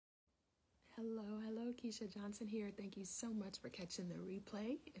Hello, Keysha Johnson here. Thank you so much for catching the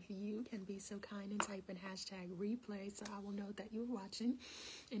replay. If you can be so kind and type in hashtag replay so I will know that you're watching.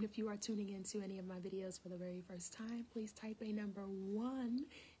 And if you are tuning into any of my videos for the very first time, please type a number 1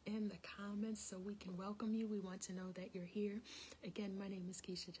 in the comments so we can welcome you. We want to know that you're here. Again, my name is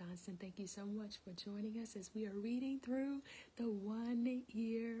Keysha Johnson. Thank you so much for joining us as we are reading through the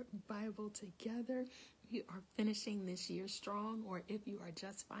 1-year Bible together. You are finishing this year strong, or if you are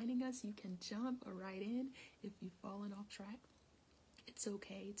just finding us, you can jump right in. If you've fallen off track, it's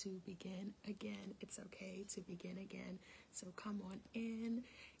okay to begin again. It's okay to begin again. So come on in,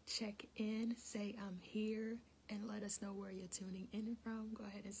 check in, say I'm here, and let us know where you're tuning in from. Go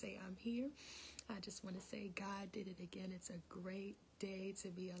ahead and say I'm here. I just want to say God did it again. It's a great day to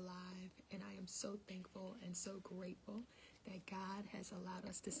be alive, and I am so thankful and so grateful that God has allowed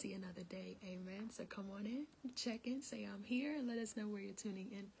us to see another day. Amen. So come on in, check in, say I'm here, and let us know where you're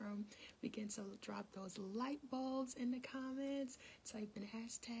tuning in from. Begin to drop those light bulbs in the comments. Type in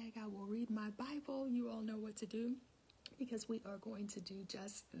hashtag I will read my Bible. You all know what to do, because we are going to do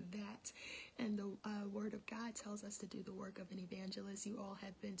just that. And the Word of God tells us to do the work of an evangelist. You all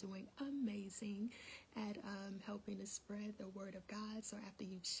have been doing amazing at helping to spread the Word of God. So after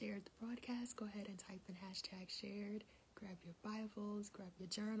you've shared the broadcast, go ahead and type in hashtag shared. Grab your Bibles, grab your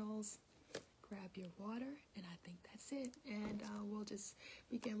journals, grab your water, and I think that's it. And we'll just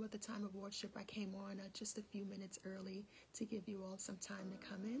begin with the time of worship. I came on just a few minutes early to give you all some time to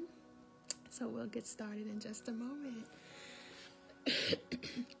come in. So we'll get started in just a moment.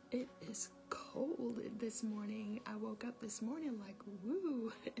 It is cold this morning. I woke up this morning like,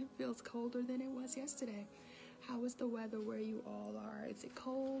 woo, it feels colder than it was yesterday. How is the weather where you all are? Is it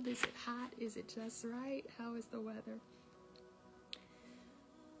cold? Is it hot? Is it just right? How is the weather?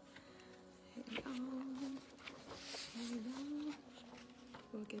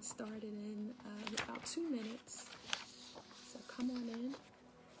 We'll get started in about 2 minutes. So come on in.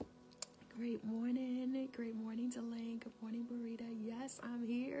 Great morning to Lane. Good morning, Burrita. Yes, I'm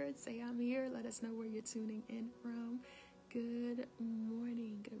here. Say I'm here. Let us know where you're tuning in from. Good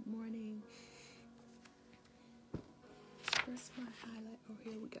morning. Where's my highlight? Oh,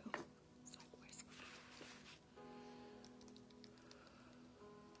 here we go. It's like, where's my highlight?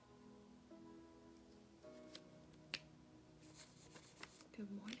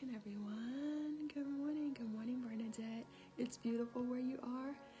 Good morning, everyone. Good morning, Bernadette. It's beautiful where you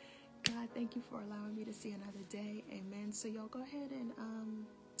are. God, thank you for allowing me to see another day. Amen. So y'all go ahead and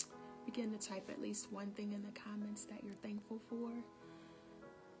begin to type at least one thing in the comments that you're thankful for.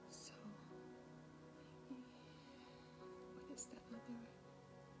 So, what is that other thing?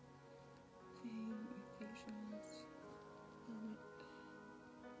 Ephesians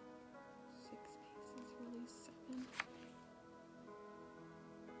 6 pieces, really 7.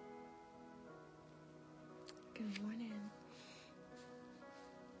 Good morning.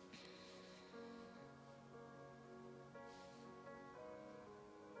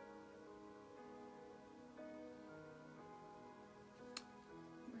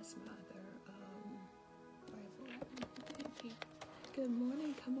 Where's my other Bible? Thank you. Good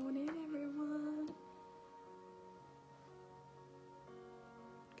morning. Come on in, everyone.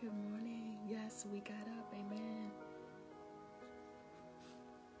 Good morning. Yes, we got up. Amen.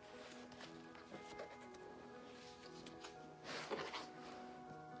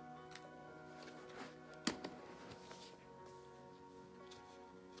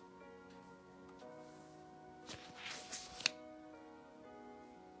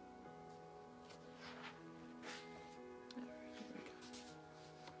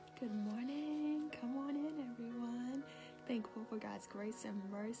 Good morning. Come on in, everyone. Thankful for God's grace and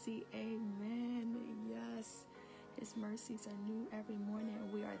mercy. Amen. Yes, His mercies are new every morning.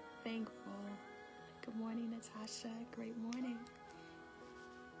 We are thankful. Good morning, Natasha. Great morning.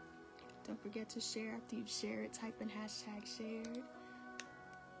 Don't forget to share. After you've shared, type in hashtag shared.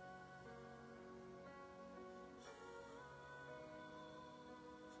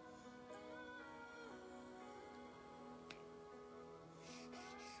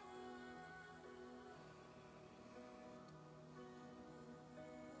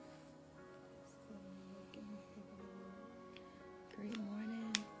 Great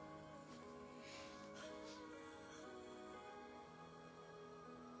morning.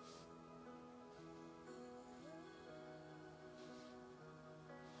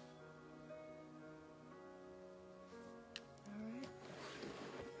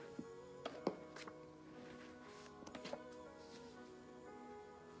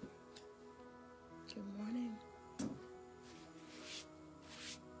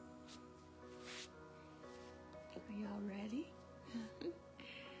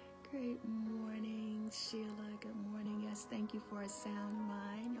 Great morning, Sheila. Good morning. Yes, thank you for a sound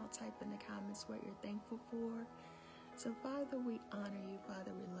mind. Y'all type in the comments what you're thankful for. So, Father, we honor you.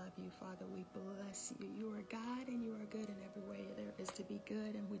 Father, we love you. Father, we bless you. You are God and you are good in every way there is to be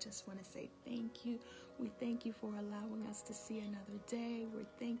good. And we just want to say thank you. We thank you for allowing us to see another day. We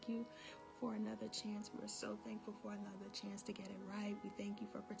thank you for another chance. We're so thankful for another chance to get it right. We thank you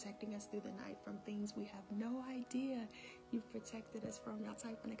for protecting us through the night from things we have no idea you've protected us from. Y'all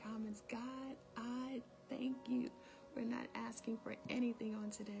type in the comments, God, I thank you. We're not asking for anything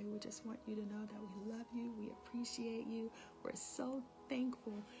on today. We just want you to know that we love you. We appreciate you. We're so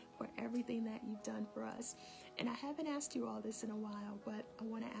thankful for everything that you've done for us. And I haven't asked you all this in a while, but I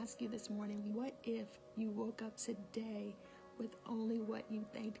want to ask you this morning, what if you woke up today with only what you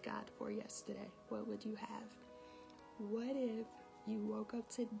thanked God for yesterday? What would you have? What if you woke up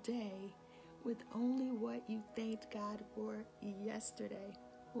today with only what you thanked God for yesterday?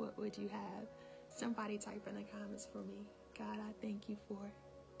 What would you have? Somebody type in the comments for me. God, I thank you for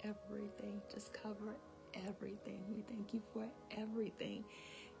everything. Just cover everything. We thank you for everything.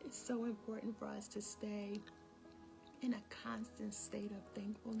 It's so important for us to stay in a constant state of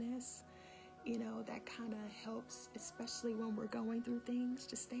thankfulness. You know, that kind of helps, especially when we're going through things.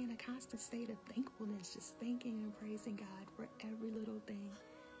 Just stay in a constant state of thankfulness, just thanking and praising God for every little thing,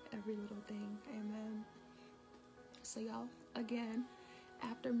 every little thing. Amen. So y'all, again,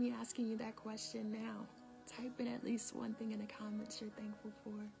 after me asking you that question now, type in at least one thing in the comments you're thankful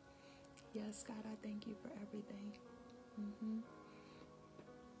for. Yes, God, I thank you for everything.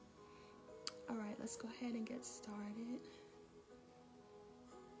 All right, let's go ahead and get started.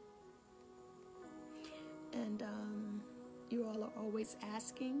 And you all are always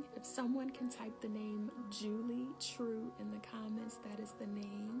asking if someone can type the name Julie True in the comments. That is the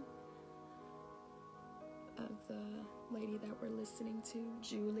name of the lady that we're listening to,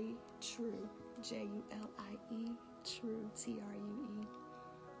 Julie True, Julie True, True.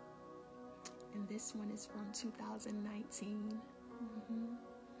 And this one is from 2019.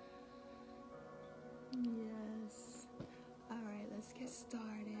 Yes. All right, let's get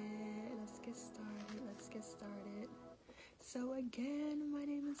started. So again, my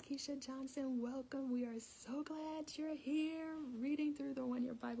name is Keysha Johnson. Welcome. We are so glad you're here reading through the One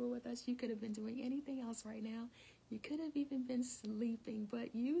Year Bible with us. You could have been doing anything else right now. You could have even been sleeping,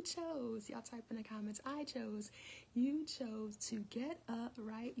 but you chose. Y'all type in the comments, I chose. You chose to get up,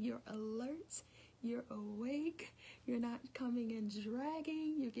 right? You're alert. You're awake. You're not coming and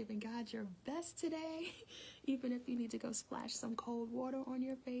dragging. You're giving God your best today. Even if you need to go splash some cold water on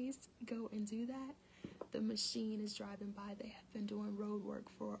your face, go and do that. The machine is driving by. They have been doing road work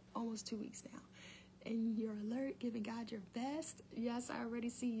for almost 2 weeks now. And you're alert, giving God your best. Yes, I already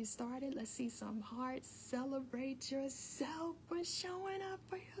see you started. Let's see some hearts. Celebrate yourself for showing up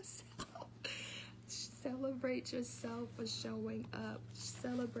for yourself. Celebrate yourself for showing up.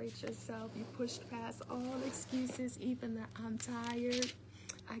 Celebrate yourself. You pushed past all excuses, even that I'm tired.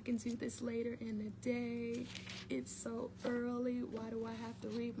 I can do this later in the day. It's so early. Why do I have to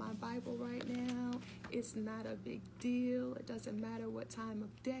read my Bible right now? It's not a big deal. It doesn't matter what time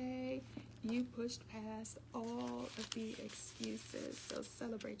of day. You pushed past all of the excuses. So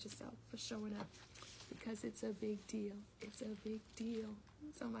celebrate yourself for showing up, because it's a big deal. It's a big deal.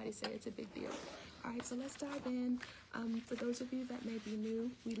 Somebody say it's a big deal. All right, so let's dive in. For those of you that may be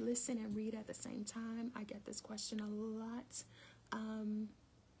new, we listen and read at the same time. I get this question a lot.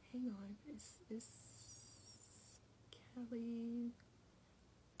 Hang on, is Kelly?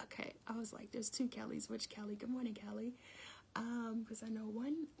 Okay, I was like, there's two Kellys. Which Kelly? Good morning, Kelly. Because I know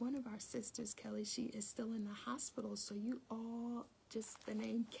one of our sisters, Kelly, she is still in the hospital. So you all, just the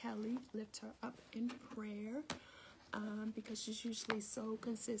name Kelly, lift her up in prayer. Because she's usually so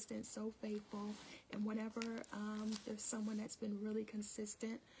consistent, so faithful. And whenever there's someone that's been really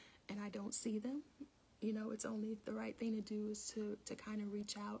consistent and I don't see them, you know, it's only the right thing to do is to kind of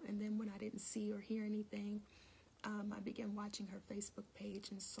reach out. And then when I didn't see or hear anything, I began watching her Facebook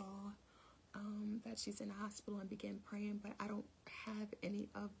page and saw that she's in the hospital and began praying. But I don't have any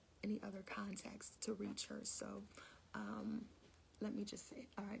other contacts to reach her. So let me just say,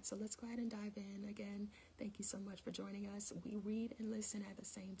 all right, so let's go ahead and dive in. Again, thank you so much for joining us. We read and listen at the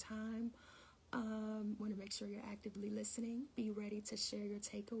same time. Want to make sure you're actively listening. Be ready to share your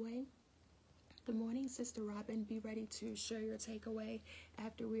takeaway. Good morning, Sister Robin. Be ready to share your takeaway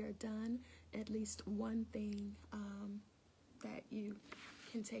after we are done. At least one thing that you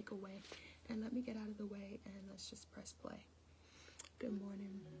can take away. And let me get out of the way and let's just press play. Good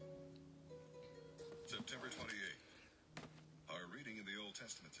morning. September 28th. Our reading in the Old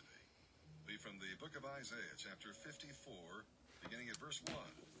Testament today be from the book of Isaiah, chapter 54, beginning at verse 1.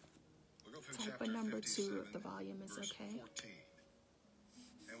 number 2 if the 57, volume is verse okay. 14.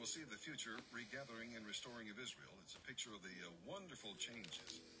 And we'll see the future regathering and restoring of Israel. It's a picture of the wonderful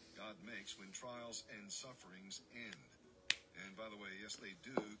changes God makes when trials and sufferings end. And by the way, yes, they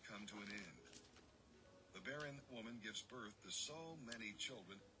do come to an end. The barren woman gives birth to so many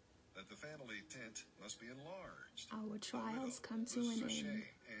children that the family tent must be enlarged. Our The trials widow come to loses an her end. shame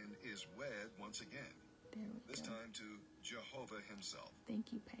and is wed once again, There we this go. time to Jehovah himself.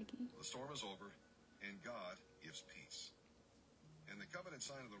 Thank you, Peggy. The storm is over, and God gives peace. And the covenant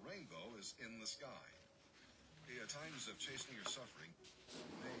sign of the rainbow is in the sky. Times of chastening or suffering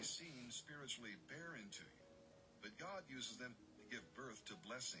may seem spiritually barren to you, but God uses them to give birth to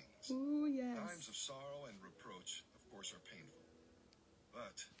blessings. Ooh, yes. Times of sorrow and reproach, of course, are painful,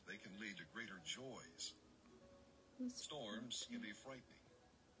 but they can lead to greater joys. Storms can be frightening,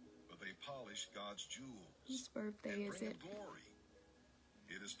 but they polish God's jewels Whose birthday and is bring it? him glory.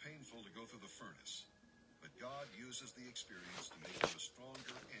 It is painful to go through the furnace, but God uses the experience to make you a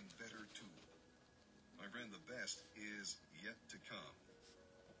stronger and better tool. My friend, the best is yet to come.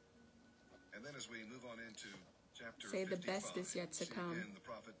 And then as we move on into chapter Say 55, the best is yet to see come. again the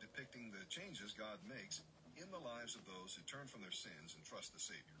prophet depicting the changes God makes in the lives of those who turn from their sins and trust the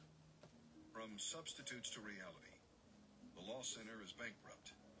Savior. From substitutes to reality, the lost sinner is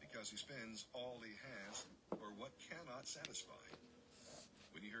bankrupt because he spends all he has for what cannot satisfy.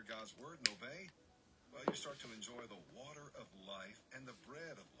 When you hear God's word and obey, well, you start to enjoy the water of life and the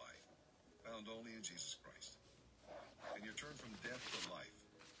bread of life found only in Jesus Christ. And you turn from death to life.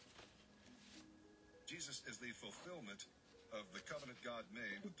 Jesus is the fulfillment of the covenant God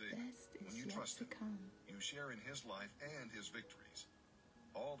made with The David. best When is you yet trust to him, come. you share in his life and his victories.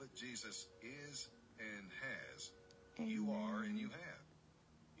 All that Jesus is and has, you are and you have.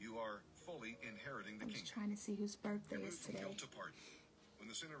 You are fully inheriting the I was kingdom. trying to see whose birthday You is move from today. guilt to pardon. When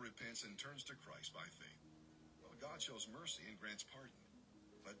the sinner repents and turns to Christ by faith, well, God shows mercy and grants pardon.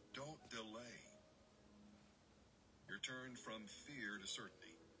 But don't delay. You're turned from fear to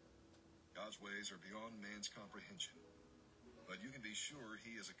certainty. God's ways are beyond man's comprehension. But you can be sure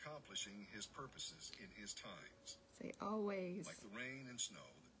he is accomplishing his purposes in his times. Say always. Like the rain and snow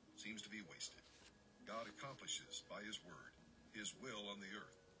that seems to be wasted, God accomplishes by his word his will on the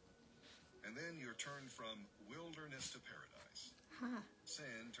earth. And then you're turned from wilderness to paradise. Ha.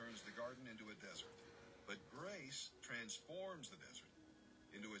 Sin turns the garden into a desert, but grace transforms the desert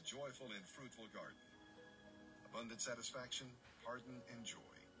into a joyful and fruitful garden. Abundant satisfaction, pardon, and joy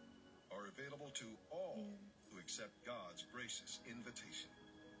are available to all who accept God's gracious invitation.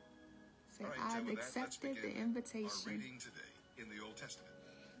 Say, All right, I've with that, let's accepted the begin our invitation. reading today in the Old Testament.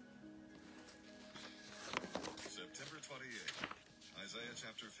 September 28th, Isaiah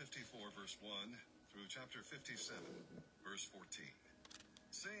chapter 54, verse 1 through chapter 57, verse 14.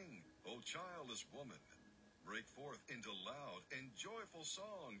 Sing, O childless woman, break forth into loud and joyful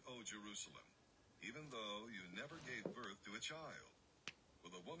song, O Jerusalem, even though you never gave birth to a child. For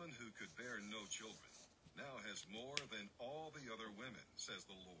the woman who could bear no children now has more than all the other women, says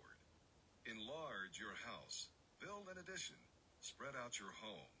the Lord. Enlarge your house, build an addition, spread out your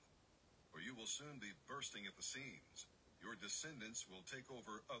home, for you will soon be bursting at the seams. Your descendants will take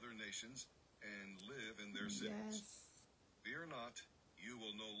over other nations and live in their cities. Yes. Fear not, you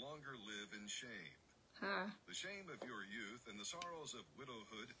will no longer live in shame. Ha. The shame of your youth and the sorrows of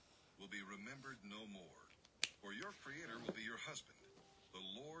widowhood will be remembered no more. For your Creator will be your husband. The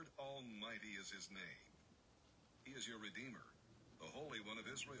Lord Almighty is his name. He is your Redeemer, the Holy One of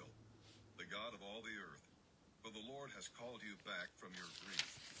Israel, the God of all the earth. For the Lord has called you back from your grief,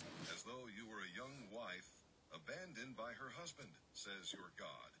 as though you were a young wife abandoned by her husband, says your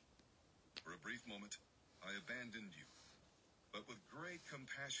God. For a brief moment, I abandoned you, but with great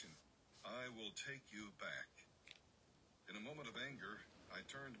compassion, I will take you back. In a moment of anger, I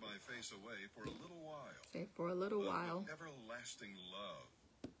turned my face away for a little while. Say for a little But while. with everlasting love,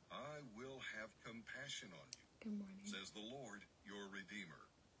 I will have compassion on you, Good morning. says the Lord, your Redeemer.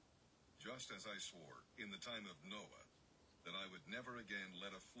 Just as I swore in the time of Noah that I would never again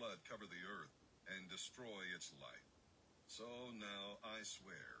let a flood cover the earth and destroy its life, so now I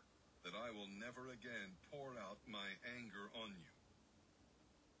swear that I will never again pour out my anger on you.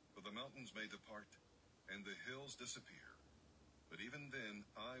 For the mountains may depart and the hills disappear, but even then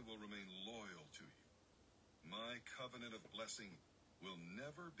I will remain loyal to you. My covenant of blessing will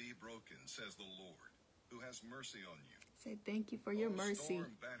never be broken, says the Lord, who has mercy on you. Say thank you for your mercy.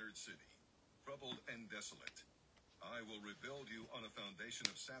 Storm-battered city, troubled and desolate, I will rebuild you on a foundation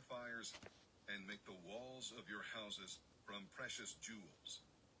of sapphires and make the walls of your houses from precious jewels.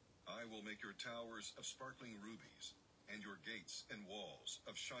 I will make your towers of sparkling rubies and your gates and walls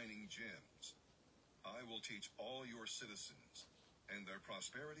of shining gems. I will teach all your citizens, and their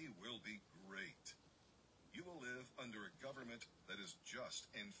prosperity will be great. You will live under a government that is just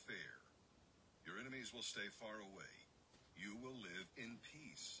and fair. Your enemies will stay far away. You will live in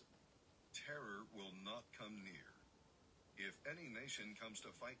peace. Terror will not come near. If any nation comes to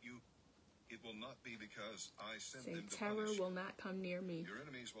fight you, it will not be because I send them to terror punish you. will not come near me. Your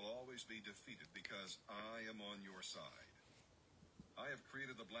enemies will always be defeated because I am on your side. I have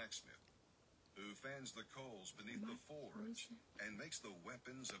created the blacksmith, who fans the coals beneath the forge and makes the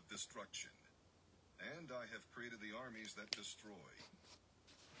weapons of destruction. And I have created the armies that destroy.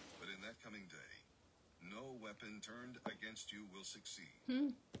 But in that coming day, no weapon turned against you will succeed.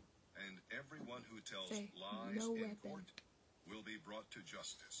 And everyone who tells lies in court will be brought to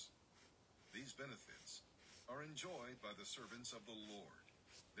justice. These benefits are enjoyed by the servants of the Lord.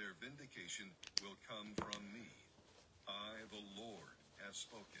 Their vindication will come from me. I, the Lord, have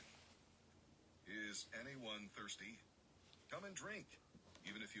spoken. Is anyone thirsty? Come and drink,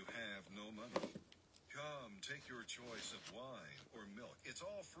 even if you have no money. Come, take your choice of wine or milk. It's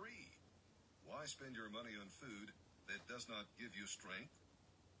all free. Why spend your money on food that does not give you strength?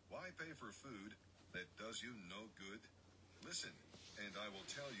 Why pay for food that does you no good? Listen, and I will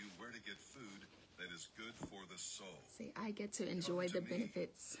tell you where to get food that is good for the soul. See, I get to enjoy the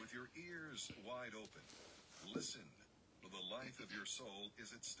benefits. With your ears wide open, listen, for the life of your soul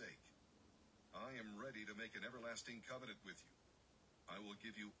is at stake. I am ready to make an everlasting covenant with you. I will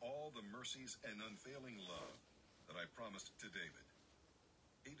give you all the mercies and unfailing love that I promised to David.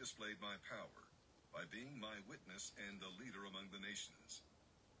 He displayed my power by being my witness and the leader among the nations.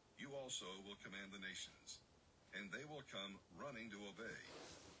 You also will command the nations, and they will come running to obey,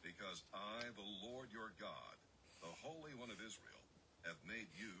 because I, the Lord your God, the Holy One of Israel, have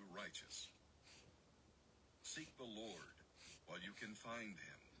made you righteous. Seek the Lord while you can find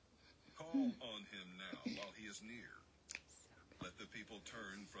him. Call on him now while he is near. Let the people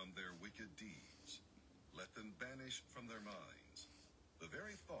turn from their wicked deeds. Let them banish from their minds the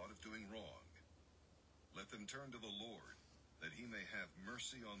very thought of doing wrong. Let them turn to the Lord, that he may have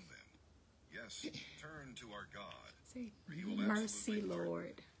mercy on them. Yes, turn to our God. Say, mercy,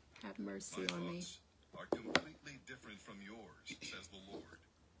 Lord. Have mercy on me. My thoughts are completely different from yours, says the Lord.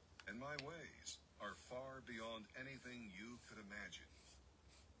 And my ways are far beyond anything you could imagine.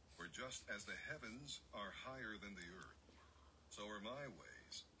 For just as the heavens are higher than the earth, so are my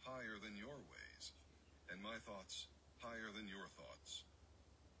ways higher than your ways, and my thoughts higher than your thoughts.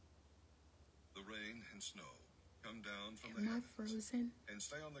 The rain and snow come down from the heavens and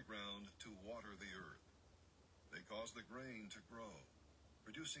stay on the ground to water the earth. They cause the grain to grow,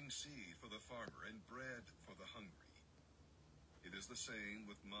 producing seed for the farmer and bread for the hungry. It is the same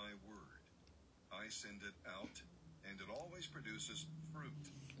with my word. I send it out, and it always produces fruit.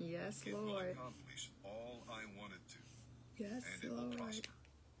 Yes, it Lord. will accomplish all I want it to. Yes, and it Lord. will prosper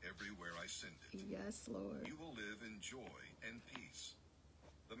everywhere I send it. Yes, Lord. You will live in joy and peace.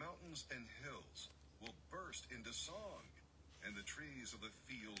 The mountains and hills will burst into song, and the trees of the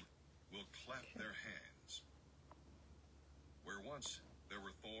field will clap their hands. Where once there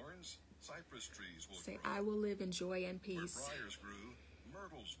were thorns, cypress trees will grow. I will live in joy and peace. Where briars grew,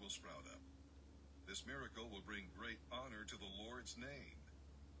 myrtles will sprout up. This miracle will bring great honor to the Lord's name.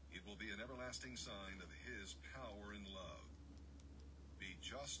 It will be an everlasting sign of his power and love. Be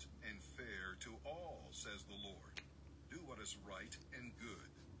just and fair to all, says the Lord. Do what is right and good.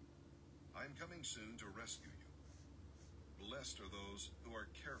 I am coming soon to rescue you. Blessed are those who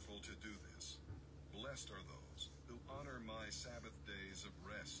are careful to do this. Blessed are those who honor my Sabbath days of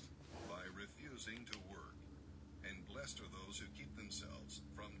rest by refusing to work. And blessed are those who keep themselves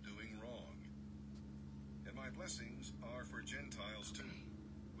from doing wrong. And my blessings are for Gentiles too,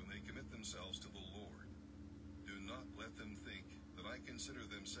 when they commit themselves to the Lord. Do not let them think that I consider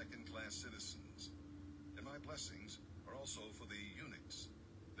them second-class citizens. And my blessings are also for the eunuchs.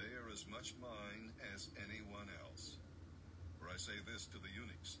 They are as much mine as anyone else. For I say this to the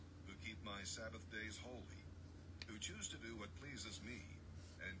eunuchs, who keep my Sabbath days holy, who choose to do what pleases me,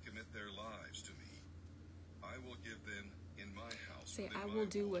 and commit their lives to me. I will give them in my house. I will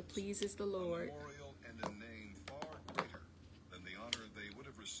do what pleases the Lord. A memorial and a name far greater than the honor they would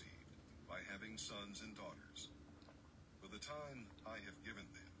have received by having sons and daughters. For the time I have given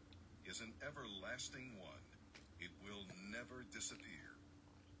them is an everlasting one. It will never disappear.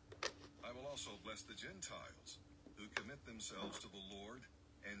 I will also bless the Gentiles, who commit themselves to the Lord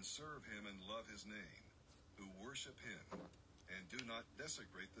and serve him and love his name, who worship him and do not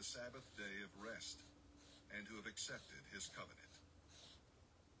desecrate the Sabbath day of rest, and who have accepted his covenant.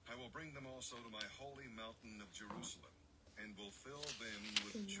 I will bring them also to my holy mountain of Jerusalem, and will fill them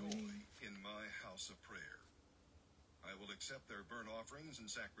with joy in my house house of prayer. I will accept their burnt offerings and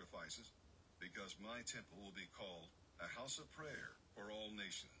sacrifices, because my temple will be called a house of prayer for all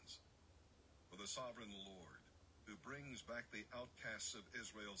nations. For the sovereign Lord, who brings back the outcasts of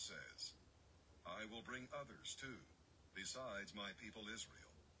Israel, says, I will bring others too, besides my people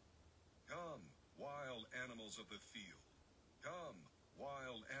Israel. Come, wild animals of the field. Come,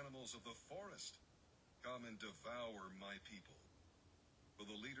 wild animals of the forest. Come and devour my people. For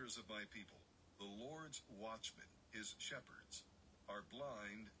the leaders of my people, the Lord's watchmen, his shepherds, are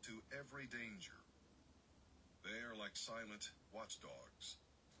blind to every danger. They are like silent watchdogs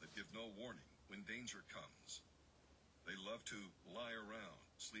that give no warning when danger comes. They love to lie around,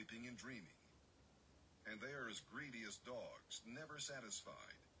 sleeping and dreaming. And they are as greedy as dogs, never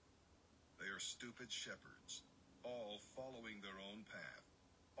satisfied. They are stupid shepherds, all following their own path,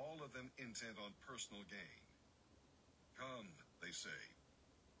 all of them intent on personal gain. Come, they say,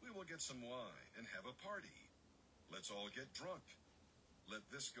 we will get some wine and have a party. Let's all get drunk. Let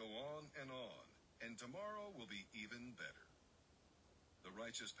this go on, and tomorrow will be even better. The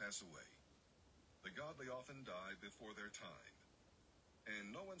righteous pass away. The godly often die before their time.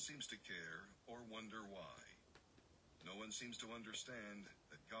 And no one seems to care or wonder why. No one seems to understand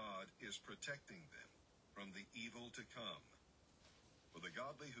that God is protecting them from the evil to come. For the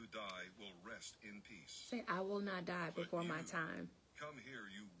godly who die will rest in peace. Say, I will not die before my time. Come here,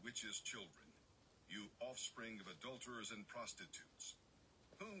 you witches' children, you offspring of adulterers and prostitutes.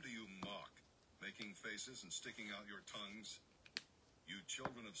 Whom do you mock, making faces and sticking out your tongues? You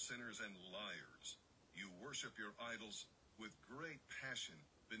children of sinners and liars, you worship your idols with great passion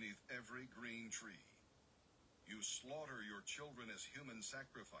beneath every green tree. You slaughter your children as human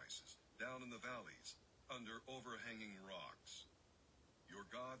sacrifices down in the valleys, under overhanging rocks. Your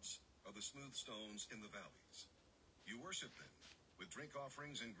gods are the smooth stones in the valleys. You worship them with drink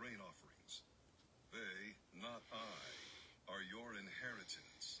offerings and grain offerings. They, not I, are your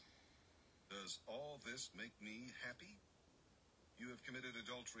inheritance. Does all this make me happy? You have committed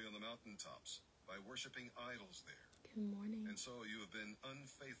adultery on the mountaintops by worshiping idols there. Good morning. And so you have been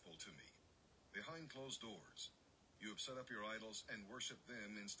unfaithful to me. Behind closed doors, you have set up your idols and worshiped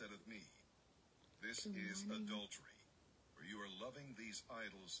them instead of me. This is adultery, for you are loving these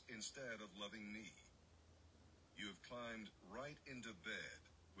idols instead of loving me. You have climbed right into bed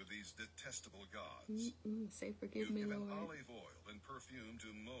with these detestable gods. Say, forgive me, You've Lord. given olive oil and perfume to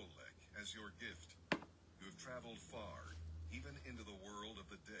Molech as your gift. You have traveled far, even into the world of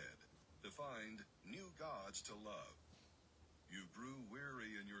the dead, to find new gods to love. You grew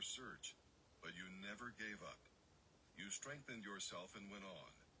weary in your search, but you never gave up. You strengthened yourself and went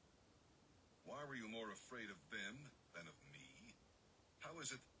on. Why were you more afraid of them than of me? How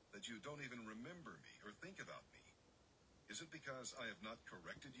is it that you don't even remember me or think about me? Is it because I have not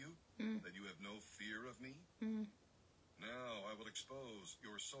corrected you, that you have no fear of me? Now I will expose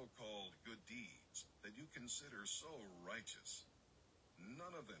your so-called good deeds that you consider so righteous.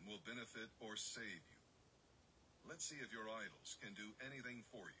 None of them will benefit or save you. Let's see if your idols can do anything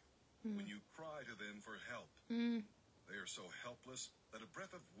for you when you cry to them for help. They are so helpless that a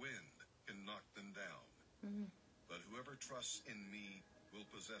breath of wind can knock them down. But whoever trusts in me will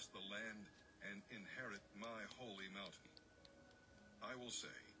possess the land and inherit my holy mountain. I will say,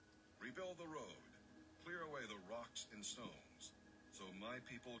 rebuild the road, clear away the rocks and stones, so my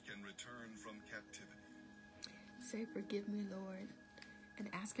people can return from captivity. Say, forgive me, Lord, and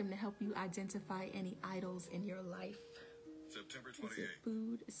ask him to help you identify any idols in your life. September Is 28th. it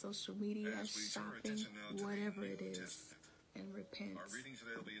food, social media, As we turn our shopping, attention now to whatever the it New is, Testament. and repent. Our reading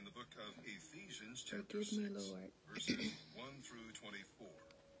today will be in the book of Ephesians, chapter Forgive 6, me, Lord. verses 1 through 24.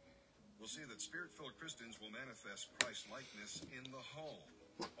 We'll see that Spirit-filled Christians will manifest Christ-likeness in the home,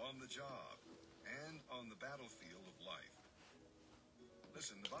 on the job, and on the battlefield of life.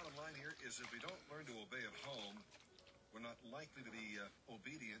 Listen, the bottom line here is if we don't learn to obey at home, we're not likely to be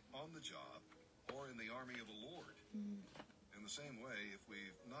obedient on the job or in the army of the Lord. In the same way, if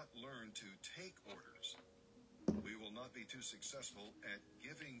we've not learned to take orders, we will not be too successful at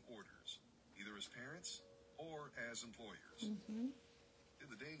giving orders, either as parents or as employers.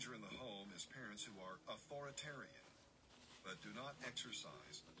 The danger in the home is parents who are authoritarian, but do not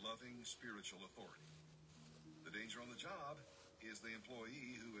exercise loving spiritual authority. The danger on the job is the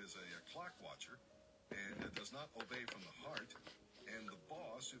employee who is a clock watcher and does not obey from the heart, and the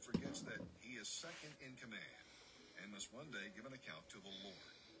boss who forgets that he is second in command and must one day give an account to the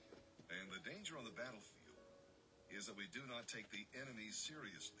Lord. And the danger on the battlefield is that we do not take the enemy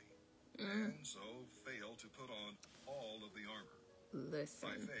seriously, and so fail to put on all of the armor. Listen,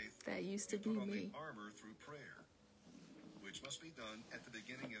 By faith, that used to we be put on me. the armor through prayer, which must be done at the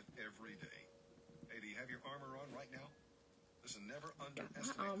beginning of every day. right now? Listen, never Got my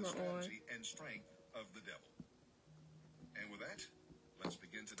underestimate armor the on. strategy and strength of the devil. And with that, let's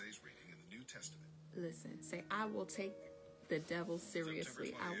begin today's reading in the New Testament. Listen, say, I will take the devil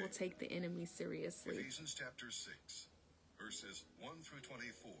seriously. I will take the enemy seriously. Ephesians chapter 6, verses 1 through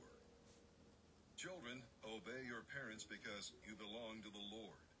 24. Children, obey your parents because you belong to the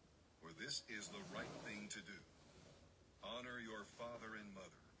Lord, for this is the right thing to do. Honor your father and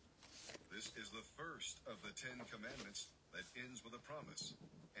mother. This is the first of the 10 commandments that ends with a promise,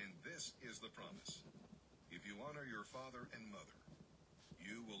 and this is the promise. If you honor your father and mother,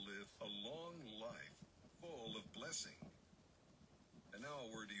 you will live a long life full of blessing. And now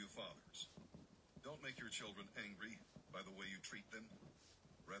a word to you fathers. Don't make your children angry by the way you treat them.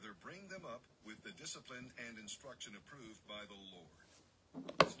 Rather, bring them up with the discipline and instruction approved by the Lord.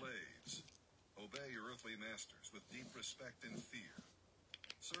 Slaves, obey your earthly masters with deep respect and fear.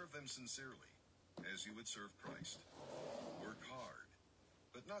 Serve them sincerely, as you would serve Christ. Work hard,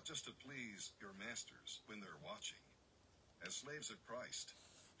 but not just to please your masters when they're watching. As slaves of Christ,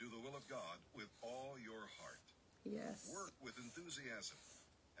 do the will of God with all your heart. Yes. Work with enthusiasm,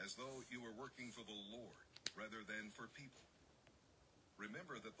 as though you were working for the Lord rather than for people.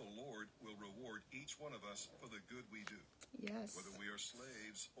 Remember that the Lord will reward each one of us for the good we do, Yes. whether we are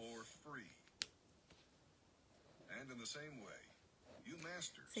slaves or free. And in the same way, you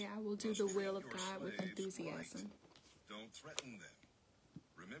masters, Say, I will do must the treat will of your God with slaves enthusiasm. right. Don't threaten them.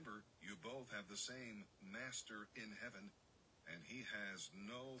 Remember, you both have the same master in heaven, and he has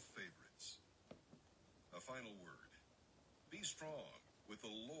no favorites. A final word. Be strong with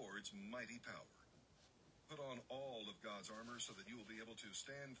the Lord's mighty power. Put on all of God's armor so that you will be able to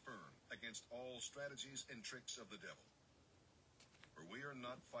stand firm against all strategies and tricks of the devil. For we are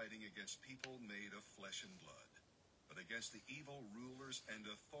not fighting against people made of flesh and blood, but against the evil rulers and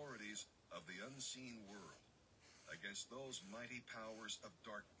authorities of the unseen world, against those mighty powers of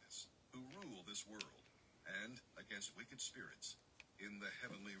darkness who rule this world, and against wicked spirits in the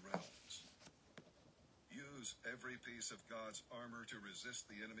heavenly realms. Use every piece of God's armor to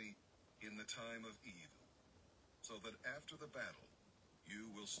resist the enemy in the time of evil, so that after the battle, you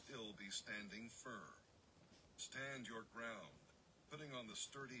will still be standing firm. Stand your ground, putting on the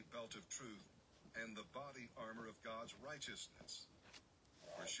sturdy belt of truth and the body armor of God's righteousness.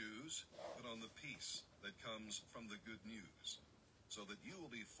 For shoes, put on the peace that comes from the good news, so that you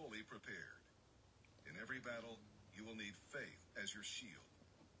will be fully prepared. In every battle, you will need faith as your shield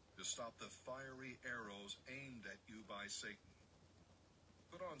to stop the fiery arrows aimed at you by Satan.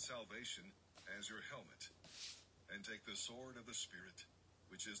 Put on salvation as your helmet, and take the sword of the Spirit,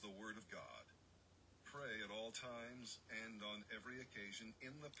 which is the Word of God. Pray at all times and on every occasion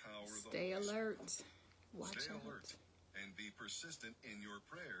in the power of the Holy Spirit. Stay alert. Watch Stay out. alert and be persistent in your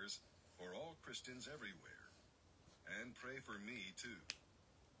prayers for all Christians everywhere. And pray for me too.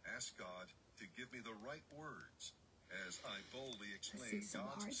 Ask God to give me the right words as I boldly explain some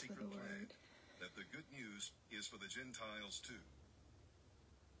God's hearts for secret the plan, word. that the good news is for the Gentiles too.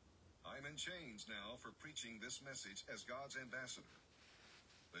 I'm in chains now for preaching this message as God's ambassador,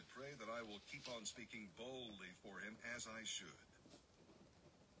 but pray that I will keep on speaking boldly for him as I should.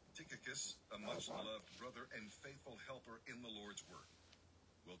 Tychicus, a much-loved brother and faithful helper in the Lord's work,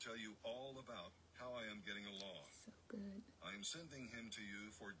 will tell you all about how I am getting along. So good. I am sending him to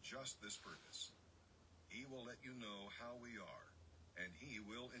you for just this purpose. He will let you know how we are, and he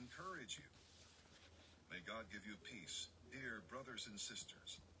will encourage you. May God give you peace, dear brothers and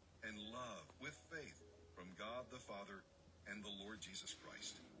sisters, and love with faith from God the Father and the Lord Jesus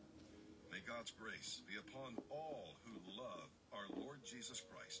Christ. May God's grace be upon all who love our Lord Jesus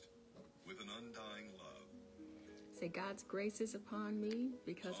Christ with an undying love. Say, God's grace is upon me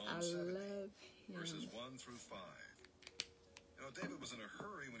because Psalm I 70, love him. verses 1 through 5. You know, David was in a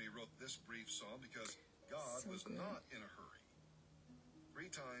hurry when he wrote this brief psalm because God So was good. not in a hurry. 3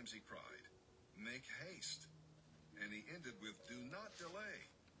 times he cried, "Make haste." And he ended with, "Do not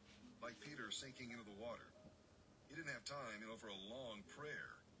delay." Like Peter sinking into the water. He didn't have time, for a long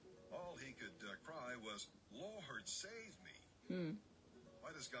prayer. All he could cry was, "Lord, save me."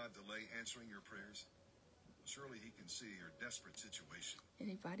 Why does God delay answering your prayers? Well, surely he can see your desperate situation.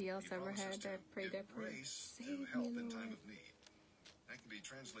 Anybody else He ever promises had that? to Pray give that prayer. grace to Save help me, in time Lord. of need. That can be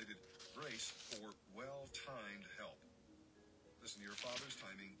translated grace for well-timed help. Listen, your Father's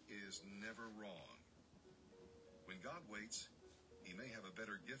timing is never wrong. When God waits, he may have a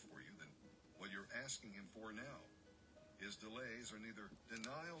better gift for you than what you're asking him for now. His delays are neither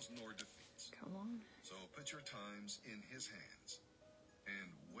denials nor defeats. Come on. So put your times in his hands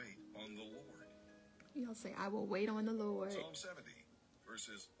and wait on the Lord. Y'all say, I will wait on the Lord. Psalm 70,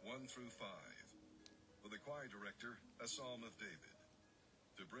 verses 1 through 5. For the choir director, a psalm of David,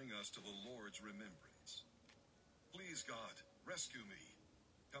 to bring us to the Lord's remembrance. Please, God, rescue me.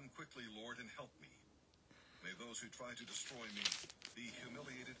 Come quickly, Lord, and help me. May those who try to destroy me be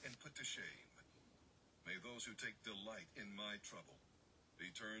humiliated and put to shame. May those who take delight in my trouble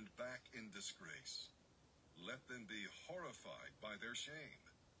be turned back in disgrace. Let them be horrified by their shame.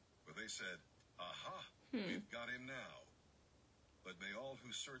 For they said, aha, we've got him now. But may all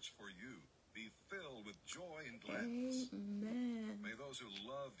who search for you be filled with joy and gladness. Amen. May those who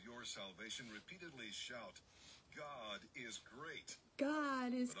love your salvation repeatedly shout, God is great.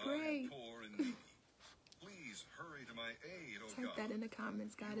 God is But great. I am poor and needy. Please hurry to my aid, O Type God. that in the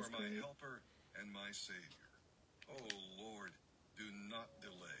comments. God You is are my great. helper and my Savior. Oh Lord, do not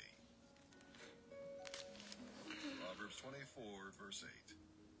delay. Proverbs 24, verse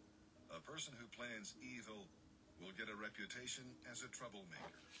 8. A person who plans evil will get a reputation as a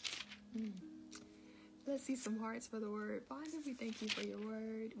troublemaker. Let's see some hearts for the word. Father, we thank you for your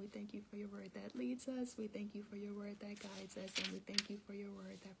word. We thank you for your word that leads us. We thank you for your word that guides us. And we thank you for your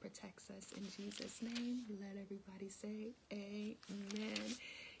word that protects us. In Jesus' name, let everybody say amen.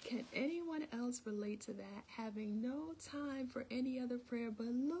 Can anyone else relate to that? Having no time for any other prayer, but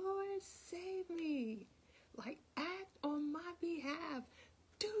Lord, save me. Like, act on my behalf.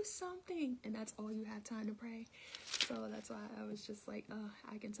 Do something. And that's all you have time to pray. So that's why I was just like,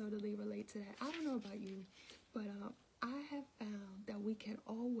 I can totally relate to that. I don't know about you, but I have found that we can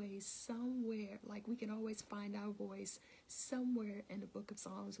always find our voice somewhere in the book of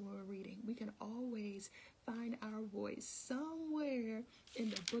Psalms when we're reading. We can always find our voice somewhere in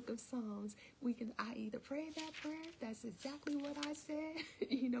the book of Psalms. I either pray that prayer, that's exactly what I said.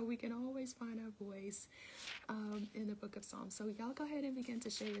 We can always find our voice in the book of Psalms. So y'all go ahead and begin to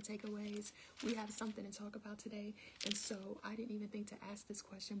share your takeaways. We have something to talk about today. And so I didn't even think to ask this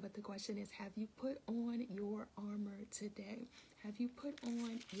question, but the question is, have you put on your armor today? Have you put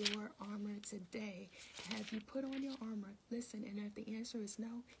on your armor today? Have you put on your armor? Listen, and if the answer is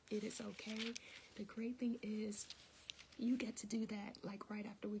no, it is okay. The great thing is you get to do that like right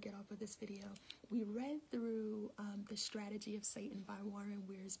after we get off of this video. We read through The Strategy of Satan by Warren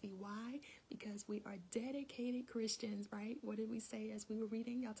Wiersbe. Why? Because we are dedicated Christians, right? What did we say as we were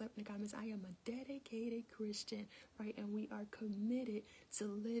reading? Y'all type in the comments, I am a dedicated Christian, right? And we are committed to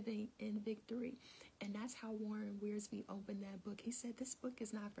living in victory. And that's how Warren Wiersbe opened that book. He said, this book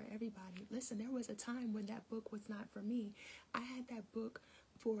is not for everybody. Listen, there was a time when that book was not for me. I had that book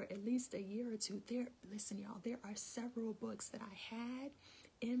for at least a year or two. Listen, y'all, there are several books that I had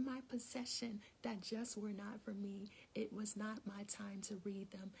in my possession that just were not for me. It was not my time to read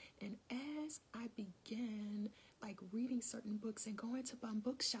them. And as I began reading certain books and going to my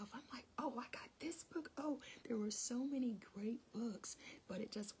bookshelf, I'm like, oh, I got this book. Oh, there were so many great books, but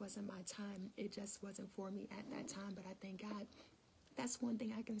it just wasn't my time. It just wasn't for me at that time. But I thank God. That's one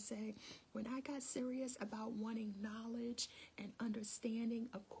thing I can say. When I got serious about wanting knowledge and understanding,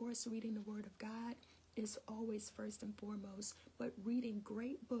 of course, reading the Word of God is always first and foremost. But reading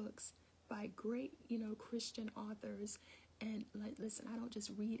great books by great, Christian authors. And listen, I don't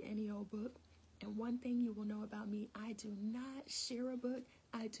just read any old book. And one thing you will know about me, I do not share a book.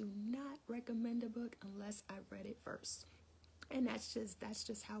 I do not recommend a book unless I've read it first. And that's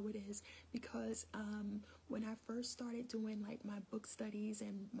just how it is, because when I first started doing my book studies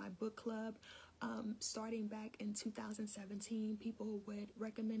and my book club, starting back in 2017, people would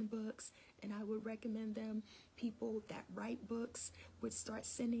recommend books and I would recommend them. People that write books would start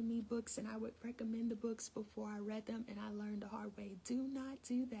sending me books and I would recommend the books before I read them, and I learned the hard way. Do not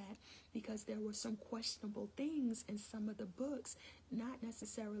do that, because there were some questionable things in some of the books, not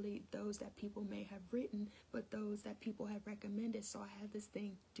necessarily those that people may have written, but those that people have recommended. So I have this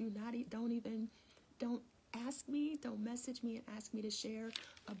thing, don't ask me, don't message me and ask me to share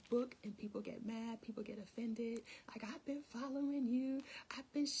a book and people get mad, people get offended. I've been following you,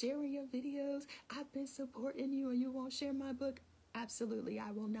 I've been sharing your videos, I've been supporting you, and you won't share my book. Absolutely,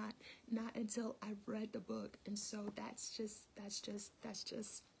 I will not until I've read the book. And so that's just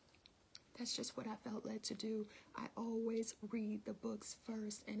what I felt led to do. I always read the books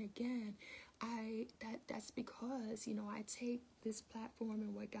first. And again, that's because, I take this platform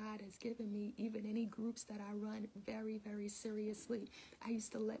and what God has given me, even any groups that I run, very, very seriously. I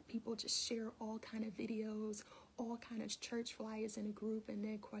used to let people just share all kind of videos, all kind of church flyers in a group, and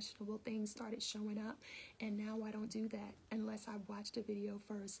then questionable things started showing up. And now I don't do that unless I've watched a video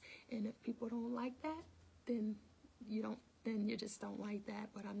first. And if people don't like that, then you just don't like that.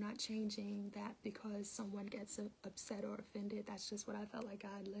 But I'm not changing that because someone gets upset or offended. That's just what I felt like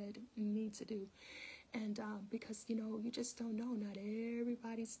God led me to do. And because, you just don't know.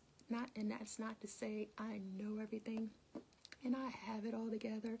 And that's not to say I know everything and I have it all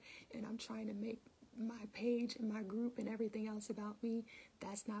together and I'm trying to make my page and my group and everything else about me.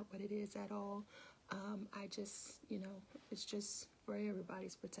 That's not what it is at all. I just, it's just for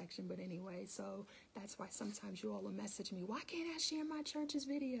everybody's protection. But anyway, so that's why sometimes you all will message me, why can't I share my church's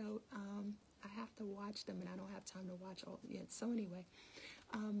video? I have to watch them and I don't have time to watch all yet. So anyway,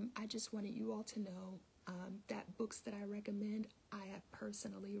 I just wanted you all to know that books that I recommend, I have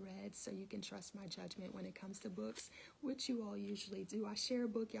personally read, so you can trust my judgment when it comes to books, which you all usually do. I share a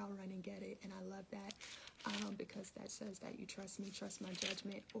book, y'all run and get it, and I love that because that says that you trust me, trust my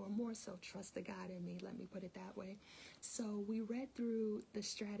judgment, or more so, trust the God in me. Let me put it that way. So we read through the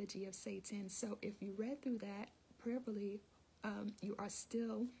strategy of Satan. So if you read through that, prayerfully, you are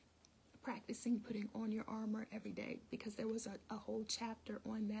still practicing putting on your armor every day, because there was a whole chapter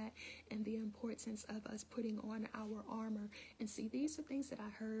on that and the importance of us putting on our armor. And see, these are things that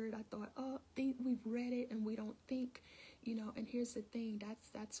I heard. I thought, we've read it and we don't think, and here's the thing,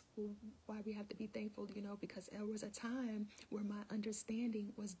 that's why we have to be thankful, because there was a time where my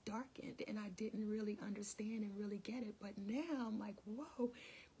understanding was darkened and I didn't really understand and really get it. But now I'm like, whoa,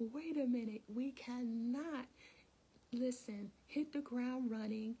 wait a minute, we cannot hit the ground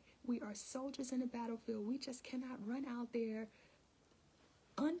running. We are soldiers in a battlefield. We just cannot run out there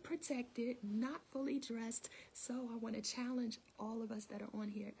unprotected, not fully dressed. So I want to challenge all of us that are on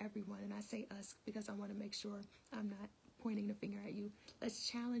here, everyone, and I say us because I want to make sure I'm not pointing the finger at you. Let's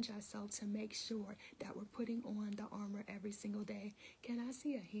challenge ourselves to make sure that we're putting on the armor every single day. Can I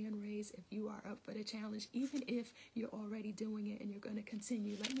see a hand raise if you are up for the challenge, even if you're already doing it and you're going to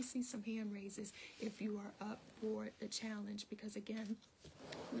continue? Let me see some hand raises if you are up for the challenge, because again,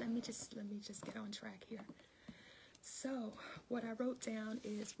 let me just get on track here. So what I wrote down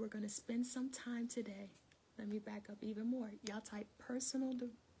is we're going to spend some time today. Let me back up even more. Y'all type personal.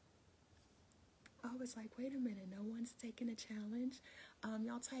 I was like, wait a minute, no one's taking a challenge.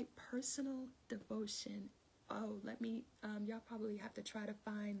 Y'all type personal devotion. Y'all probably have to try to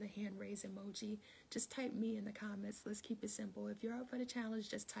find the hand raise emoji. Just type me in the comments. Let's keep it simple. If you're up for the challenge,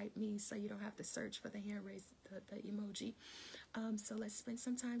 just type me so you don't have to search for the hand raise, the emoji. So let's spend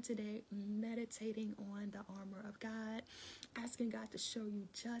some time today meditating on the armor of God, asking God to show you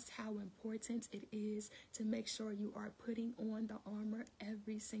just how important it is to make sure you are putting on the armor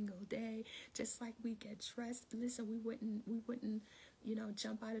every single day. Just like we get dressed. Listen, we wouldn't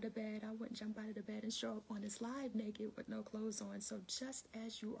jump out of the bed. I wouldn't jump out of the bed and show up on this live naked with no clothes on. So just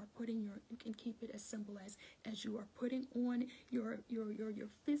as you are putting you can keep it as simple as you are putting on your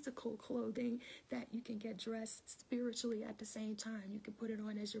physical clothing, that you can get dressed spiritually at the same time. You can put it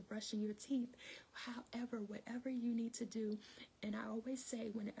on as you're brushing your teeth. However, whatever you need to do. And I always say,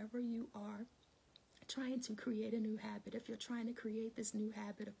 whenever you are trying to create a new habit, if you're trying to create this new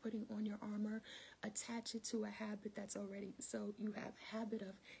habit of putting on your armor, attach it to a habit that's already, so you have a habit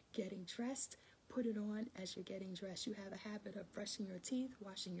of getting dressed, put it on as you're getting dressed. You have a habit of brushing your teeth,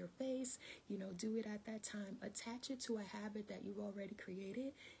 washing your face, do it at that time. Attach it to a habit that you've already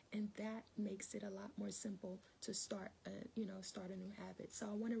created, and that makes it a lot more simple to start a new habit. So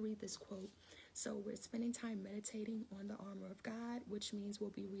I want to read this quote. So we're spending time meditating on the armor of God, which means we'll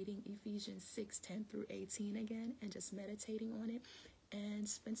be reading Ephesians 6:10 through 18 again, and just meditating on it, and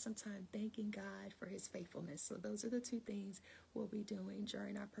spend some time thanking God for his faithfulness. So those are the two things we'll be doing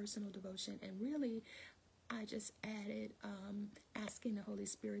during our personal devotion. And really, I just added asking the Holy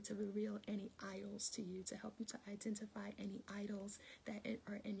Spirit to reveal any idols to you, to help you to identify any idols that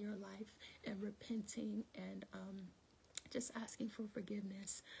are in your life, and repenting and just asking for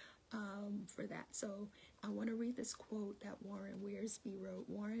forgiveness for that. So I want to read this quote that Warren Wiersbe wrote.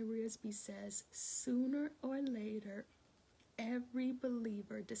 Warren Wiersbe says, "Sooner or later, every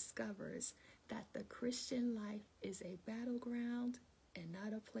believer discovers that the Christian life is a battleground and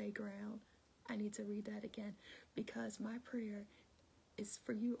not a playground." I need to read that again, because my prayer is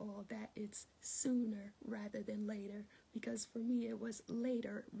for you all that it's sooner rather than later, because for me it was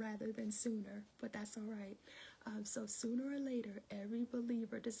later rather than sooner, but that's all right. So sooner or later, every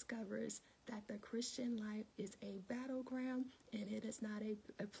believer discovers that the Christian life is a battleground and it is not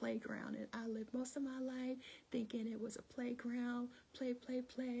a playground. And I lived most of my life thinking it was a playground,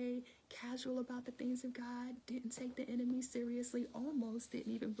 play, casual about the things of God, didn't take the enemy seriously, almost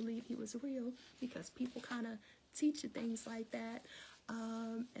didn't even believe he was real, because people kind of teach you things like that.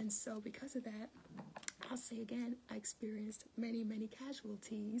 And so because of that, I'll say again, I experienced many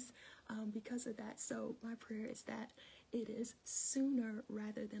casualties because of that. So my prayer is that it is sooner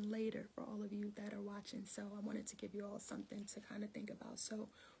rather than later for all of you that are watching. So I wanted to give you all something to kind of think about. So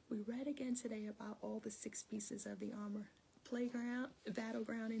we read again today about all the 6 pieces of the armor.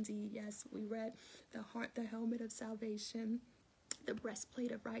 battleground indeed. Yes, we read the helmet of salvation, the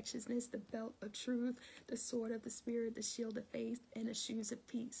breastplate of righteousness, the belt of truth, the sword of the spirit, the shield of faith, and the shoes of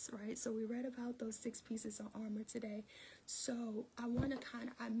peace, right? So we read about those 6 pieces of armor today. So I want to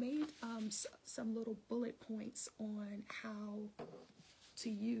I made some little bullet points on how to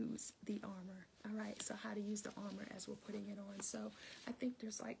use the armor. All right, so how to use the armor as we're putting it on. So I think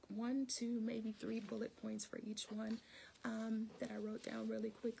there's like 1, 2, maybe 3 bullet points for each one that I wrote down really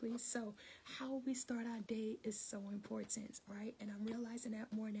quickly. So how we start our day is so important, right? And I'm realizing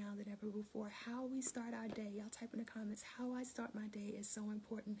that more now than ever before. How we start our day, y'all type in the comments, how I start my day is so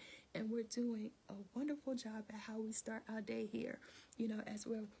important. And we're doing a wonderful job at how we start our day here, you know, as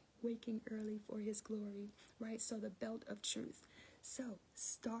we're waking early for his glory, right? So the belt of truth. So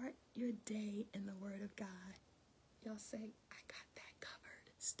start your day in the Word of God. Y'all say, I got that covered.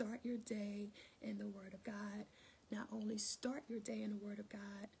 Start your day in the Word of God. Not only start your day in the Word of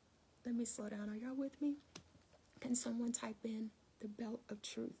God. Let me slow down. Are y'all with me? Can someone type in the belt of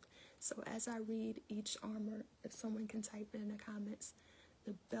truth? So as I read each armor, if someone can type in the comments,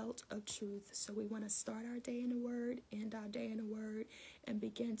 the belt of truth. So we want to start our day in the Word, end our day in the Word, and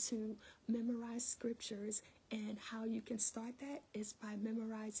begin to memorize scriptures. And how you can start that is by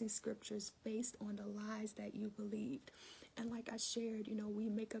memorizing scriptures based on the lies that you believed. And like I shared, you know, we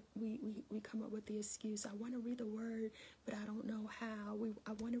come up with the excuse, I want to read the Word, but I don't know how.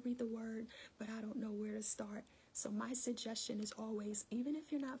 I want to read the Word, but I don't know where to start. So my suggestion is always, even if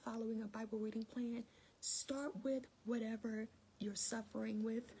you're not following a Bible reading plan, start with whatever you're suffering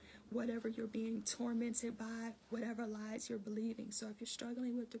with, whatever you're being tormented by, whatever lies you're believing. So if you're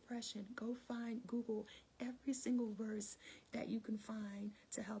struggling with depression, go Google every single verse that you can find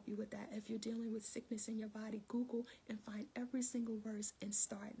to help you with that. If you're dealing with sickness in your body, Google and find every single verse and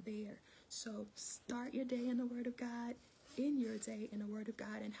start there. So start your day in the Word of God, in your day in the Word of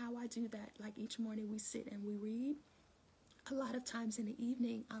God. And how I do that, like each morning we sit and we read. A lot of times in the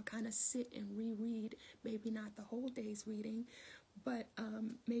evening, I'll kind of sit and reread, maybe not the whole day's reading, but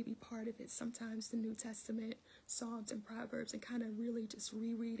maybe part of it. Sometimes the New Testament, Psalms and Proverbs, and kind of really just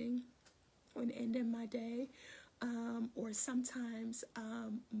rereading and ending my day. Or sometimes,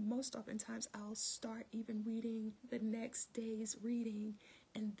 most oftentimes, I'll start even reading the next day's reading,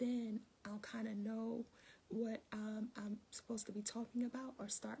 and then I'll kind of know what I'm supposed to be talking about, or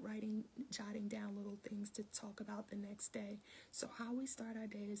start jotting down little things to talk about the next day. So how we start our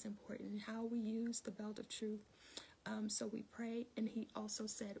day is important, and how we use the belt of truth. So we pray, and he also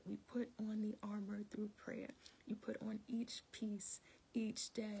said we put on the armor through prayer. You put on each piece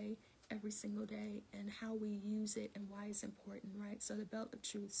each day, every single day, and how we use it and why it's important, right? So the belt of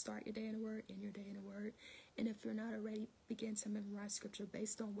truth, start your day in the Word, end your day in the Word. And if you're not already, begin to memorize scripture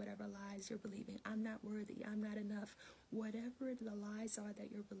based on whatever lies you're believing. I'm not worthy. I'm not enough. Whatever the lies are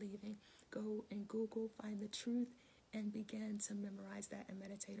that you're believing, go and Google, find the truth, and begin to memorize that and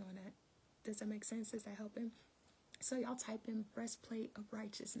meditate on that. Does that make sense? Is that helping? So y'all type in breastplate of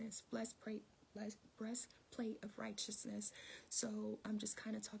righteousness, breastplate of righteousness. So I'm just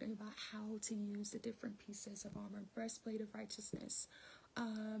kind of talking about how to use the different pieces of armor. Breastplate of righteousness.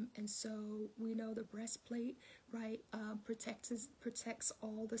 And so we know the breastplate, right, protects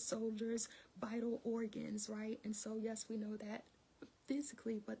all the soldiers' vital organs, right? And so yes, we know that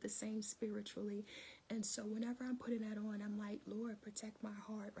physically, but the same spiritually. And so whenever I'm putting that on, I'm like, Lord, protect my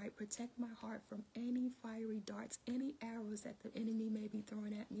heart, right? Protect my heart from any fiery darts, any arrows that the enemy may be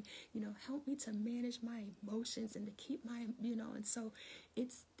throwing at me. You know, help me to manage my emotions and to keep my, and so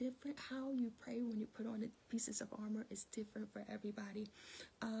it's different. How you pray when you put on the pieces of armor is different for everybody.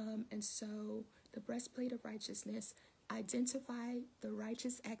 And so the breastplate of righteousness, identify the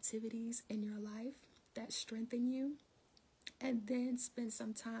righteous activities in your life that strengthen you. And then spend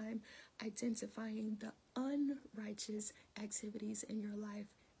some time identifying the unrighteous activities in your life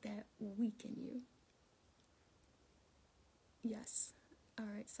that weaken you. Yes. All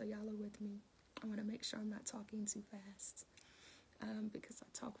right, so y'all are with me. I want to make sure I'm not talking too fast, because I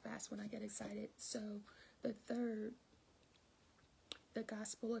talk fast when I get excited. So the third, the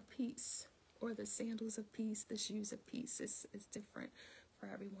gospel of peace, or the sandals of peace, the shoes of peace, is different for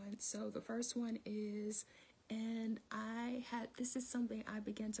everyone. So the first one is, and this is something I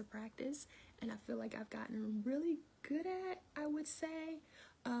began to practice, and I feel like I've gotten really good at, I would say,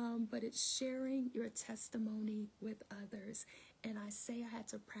 but it's sharing your testimony with others. And I say I had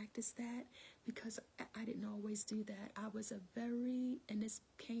to practice that because I didn't always do that. I was and this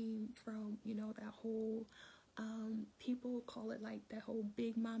came from, that whole People call it like that whole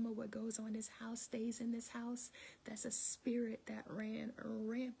big mama, what goes on this house stays in this house. That's a spirit that ran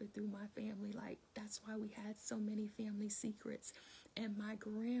rampant through my family. Like, that's why we had so many family secrets. And my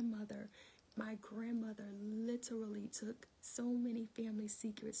grandmother literally took so many family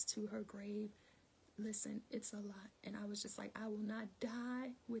secrets to her grave. Listen, it's a lot. And I was just like, I will not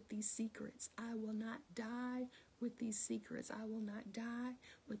die with these secrets. I will not die with these secrets. I will not die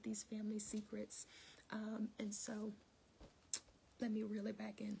with these family secrets. And so let me reel it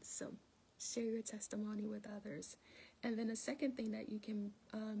back in. So share your testimony with others. And then the second thing that you can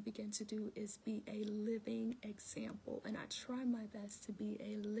begin to do is be a living example. And I try my best to be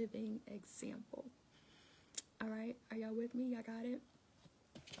a living example. All right. Are y'all with me? Y'all got it?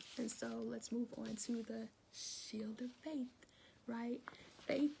 And so let's move on to the shield of faith, right?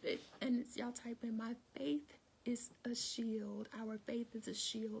 Faith, and y'all type in, my faith is a shield. Our faith is a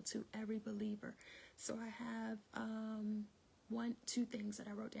shield to every believer. So I have two things that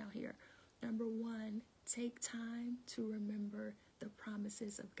I wrote down here. Number one, take time to remember the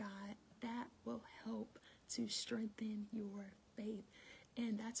promises of God. That will help to strengthen your faith.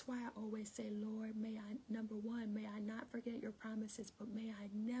 And that's why I always say, Lord, number one, may I not forget your promises, but may I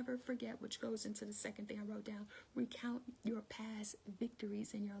never forget, which goes into the second thing I wrote down, recount your past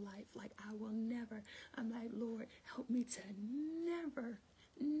victories in your life. Like, I will never, I'm like, Lord, help me to never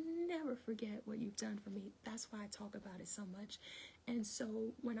forget what you've done for me. That's why I talk about it so much. And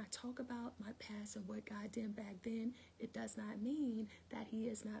so when I talk about my past and what God did back then, it does not mean that he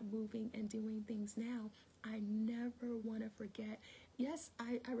is not moving and doing things now. I never want to forget. Yes,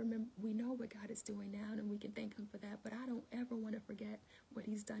 I remember, we know what God is doing now, and we can thank him for that, but I don't ever want to forget what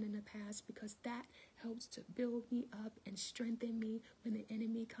he's done in the past, because that helps to build me up and strengthen me when the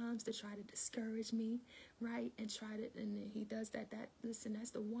enemy comes to try to discourage me, right? And he does that. Listen,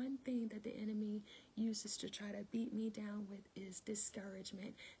 that's the one thing that the enemy uses to try to beat me down with, is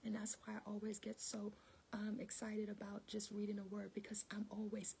discouragement. And that's why I always get so excited about just reading the word, because I'm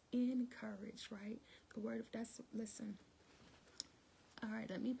always encouraged, right? The word, listen. All right,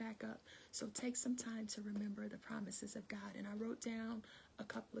 let me back up. So take some time to remember the promises of God. And I wrote down a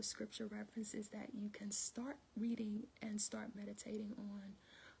couple of scripture references that you can start reading and start meditating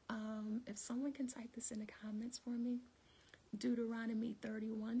on. If someone can type this in the comments for me. Deuteronomy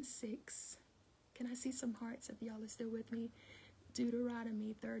 31:6. Can I see some hearts if y'all are still with me?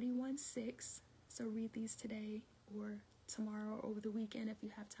 Deuteronomy 31:6. So read these today or tomorrow or over the weekend if you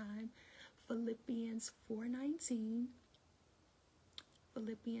have time. Philippians 4:19.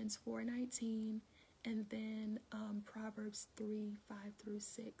 Philippians 4:19, and then Proverbs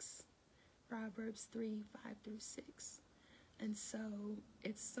 3:5-6. Proverbs 3:5-6. And so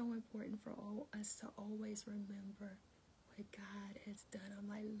it's so important for us to always remember what God has done. I'm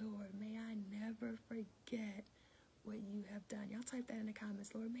like, Lord, may I never forget what you have done. Y'all type that in the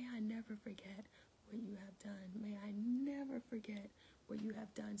comments. Lord, may I never forget what you have done. May I never forget what you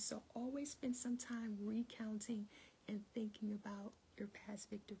have done. So always spend some time recounting and thinking about your past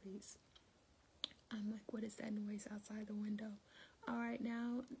victories. I'm like, what is that noise outside the window? All right,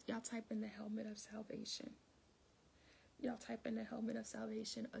 now y'all type in the helmet of salvation. Y'all type in the helmet of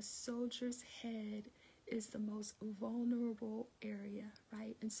salvation. A soldier's head is the most vulnerable area,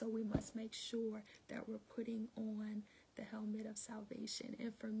 right? And so we must make sure that we're putting on the helmet of salvation.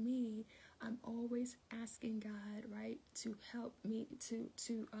 And for me, I'm always asking God, right, to help me,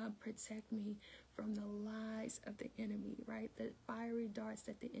 to protect me from the lies of the enemy, right? The fiery darts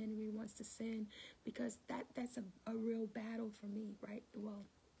that the enemy wants to send, because that's a real battle for me, right? Well,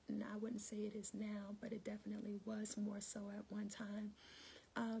 I wouldn't say it is now, but it definitely was more so at one time.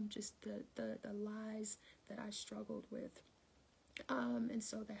 Just the lies that I struggled with. And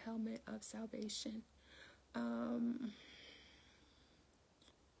so the helmet of salvation.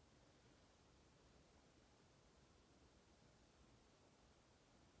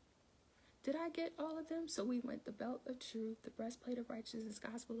 Did I get all of them? So we went the belt of truth, the breastplate of righteousness,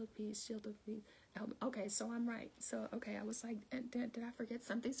 gospel of peace, shield of faith, helmet. Okay, so I'm right. So, okay, I was like, did I forget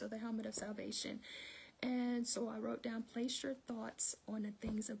something? So the helmet of salvation. And so I wrote down, place your thoughts on the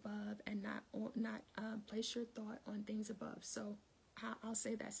things above, and not place your thought on things above. So I'll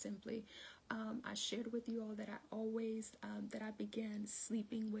say that simply. I shared with you all that I began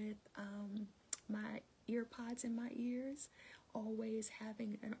sleeping with my ear pods in my ears, always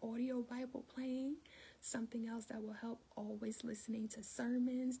having an audio Bible playing, something else that will help, always listening to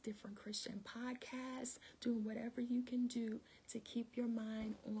sermons, different Christian podcasts, doing whatever you can do to keep your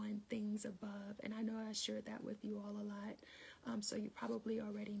mind on things above. And I know I shared that with you all a lot, so you probably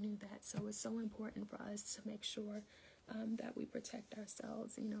already knew that. So it's so important for us to make sure that we protect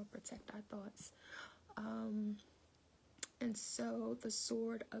ourselves, protect our thoughts. And so the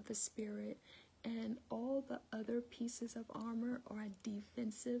sword of the Spirit and all the other pieces of armor are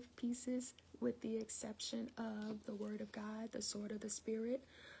defensive pieces, with the exception of the Word of God, the sword of the Spirit.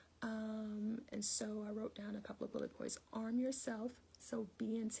 And so I wrote down a couple of bullet points. Arm yourself, so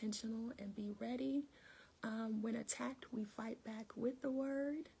be intentional and be ready. When attacked, we fight back with the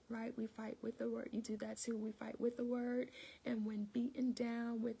Word, right? We fight with the Word. You do that too. We fight with the Word. And when beaten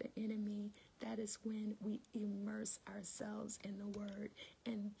down with the enemy, that is when we immerse ourselves in the Word.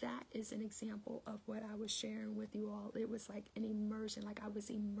 And that is an example of what I was sharing with you all. It was like an immersion, like I was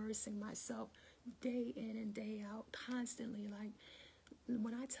immersing myself day in and day out, constantly. Like,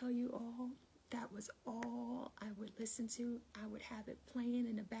 when I tell you all, that was all I would listen to. I would have it playing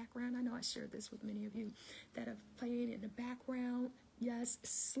in the background. I know I shared this with many of you, that are playing in the background. Yes,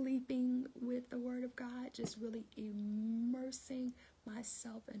 sleeping with the Word of God, just really immersing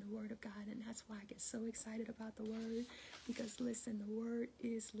myself in the Word of God. And that's why I get so excited about the Word, because listen, the Word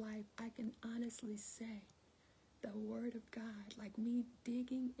is life. I can honestly say the Word of God, like me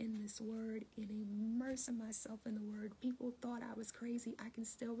digging in this Word and immersing myself in the Word. People thought I was crazy. I can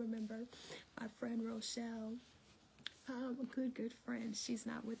still remember my friend Rochelle, a good friend. She's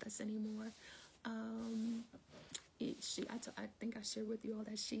not with us anymore. I think I shared with you all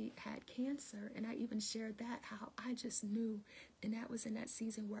that she had cancer, and I even shared that, how I just knew, and that was in that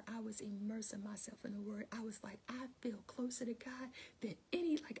season where I was immersing myself in the Word. I was like, I feel closer to God than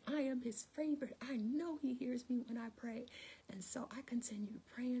like I am His favorite. I know He hears me when I pray. And so I continued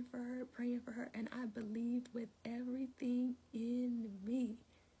praying for her, and I believed with everything in me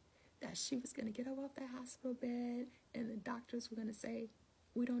that she was going to get up off that hospital bed, and the doctors were going to say,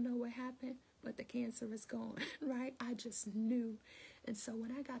 we don't know what happened, but the cancer is gone, right? I just knew. And so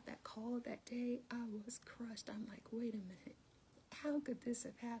when I got that call that day, I was crushed. I'm like, wait a minute, how could this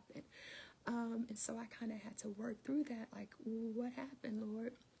have happened? And so I kind of had to work through that, like, what happened,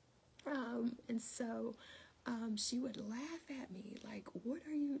 Lord? And so she would laugh at me, like, what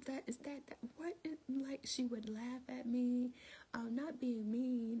are you, like, she would laugh at me, not being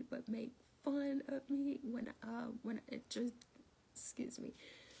mean, but make fun of me when it just, excuse me,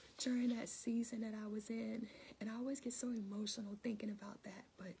 during that season that I was in. And I always get so emotional thinking about that,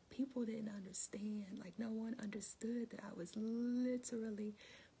 but people didn't understand. Like, no one understood that I was literally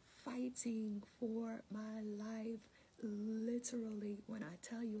fighting for my life. Literally, when I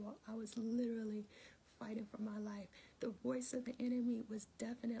tell you all, I was literally fighting for my life. The voice of the enemy was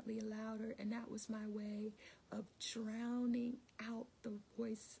definitely louder, and that was my way of drowning out the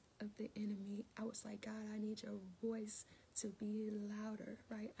voice of the enemy. I was like, God, I need your voice to be louder,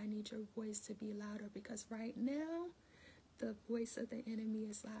 right? I need your voice to be louder, because right now the voice of the enemy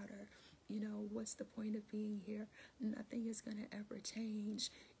is louder. What's the point of being here? Nothing is going to ever change.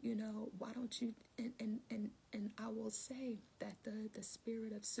 Why don't you, and I will say that the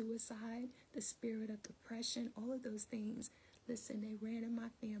spirit of suicide, the spirit of depression, all of those things, listen, they ran in my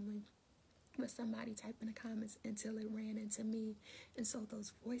family. But somebody type in the comments until it ran into me. And so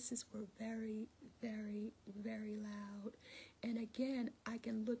those voices were very, very, very loud. And again, I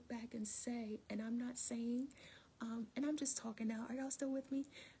can look back and say, and I'm not saying, and I'm just talking now, are y'all still with me?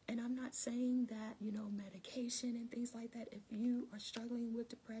 And I'm not saying that, medication and things like that, if you are struggling with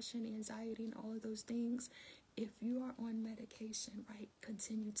depression, anxiety, and all of those things, if you are on medication, right,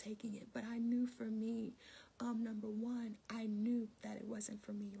 continue taking it. But I knew for me, number one, I knew that it wasn't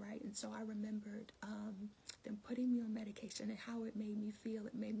for me, right? And so I remembered them putting me on medication and how it made me feel.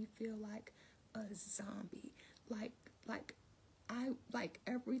 It made me feel like a zombie, like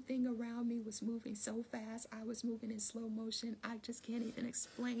everything around me was moving so fast. I was moving in slow motion. I just can't even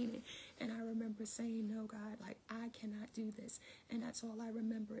explain it. And I remember saying, no, God, like, I cannot do this. And that's all I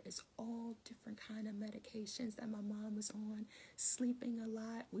remember is all different kind of medications that my mom was on, sleeping a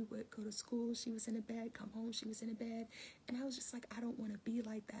lot. We would go to school, she was in a bed, come home, she was in a bed. And I was just like, I don't want to be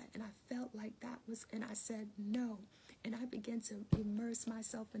like that. And I felt like that was, and I said, no. And I began to immerse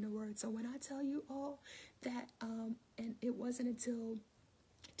myself in the Word. So when I tell you all that, and it wasn't until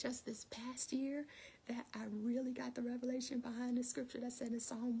just this past year that I really got the revelation behind the scripture that said in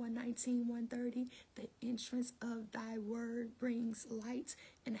Psalm 119, 130, the entrance of thy word brings light.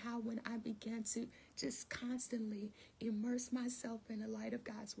 And how when I began to just constantly immerse myself in the light of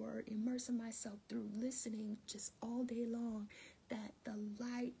God's word, immersing myself through listening just all day long, that the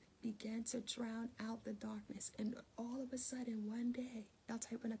light began to drown out the darkness. And all of a sudden one day, y'all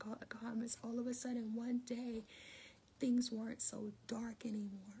type in the comments, all of a sudden one day, things weren't so dark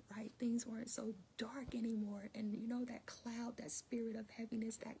anymore, right? Things weren't so dark anymore. And that cloud, that spirit of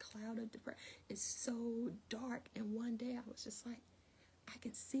heaviness, that cloud of depression is so dark. And one day I was just like, I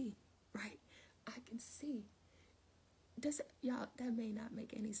can see, right? I can see. Y'all, that may not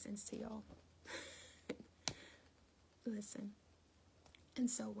make any sense to y'all. Listen. And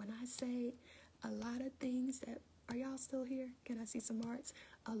so when I say a lot of things that, are y'all still here? Can I see some hearts?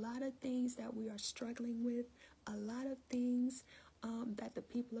 A lot of things that we are struggling with, a lot of things that the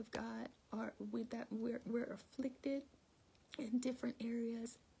people of God we're afflicted in different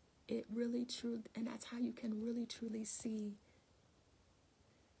areas. It really true, and that's how you can really truly see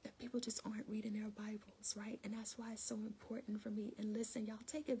that people just aren't reading their Bibles, right? And that's why it's so important for me. And listen, y'all,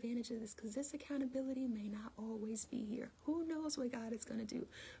 take advantage of this, because this accountability may not always be here. Who knows what God is going to do?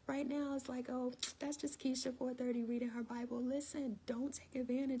 Right now, it's like, oh, that's just Keysha 4:30 reading her Bible. Listen, don't take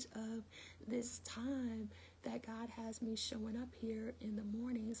advantage of this time that God has me showing up here in the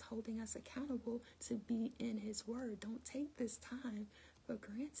mornings, holding us accountable to be in his word. Don't take this time for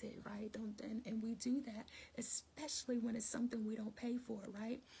granted, right? And we do that, especially when it's something we don't pay for,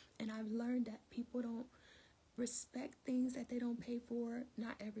 right? And I've learned that people don't respect things that they don't pay for.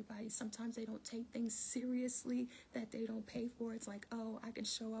 Not everybody. Sometimes they don't take things seriously that they don't pay for. It's like, oh, I can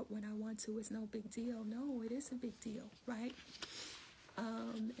show up when I want to. It's no big deal. No, it is a big deal, right?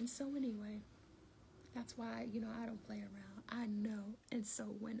 And so anyway, that's why, I don't play around. I know. And so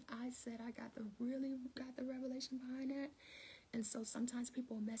when I said I really got the revelation behind that. And so sometimes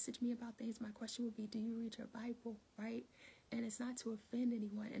people message me about things. My question would be, do you read your Bible, right? And it's not to offend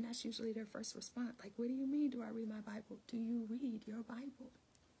anyone. And that's usually their first response. Like, what do you mean, do I read my Bible? Do you read your Bible?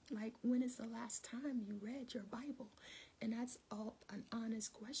 Like, when is the last time you read your Bible? And that's all an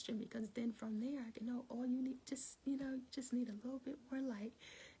honest question, because then from there, I can know all you need, you just need a little bit more light.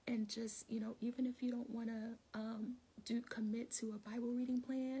 And just, even if you don't want to commit to a Bible reading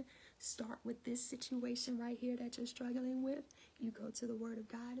plan, start with this situation right here that you're struggling with. You go to the Word of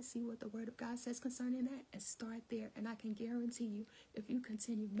God to see what the Word of God says concerning that, and start there. And I can guarantee you, if you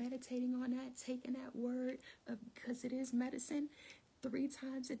continue meditating on that, taking that word, because it is medicine, 3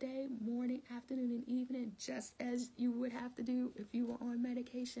 times a day, morning, afternoon, and evening, just as you would have to do if you were on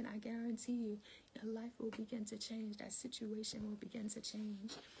medication, I guarantee you, your life will begin to change. That situation will begin to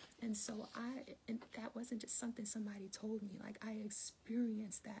change. And so that wasn't just something somebody told me. Like, I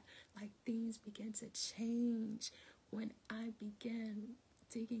experienced that. Like, things begin to change when I began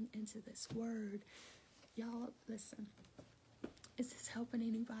digging into this word. Y'all, listen. Is this helping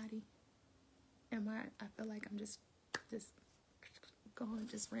anybody? I feel like I'm just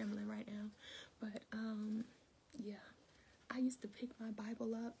rambling right now. But, yeah. I used to pick my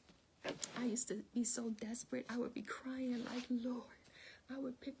Bible up. I used to be so desperate. I would be crying like, Lord. I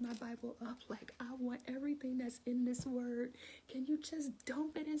would pick my Bible up like, I want everything that's in this word. Can you just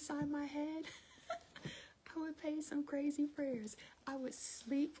dump it inside my head? I would pray some crazy prayers. I would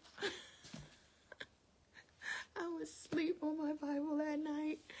sleep. I would sleep on my Bible at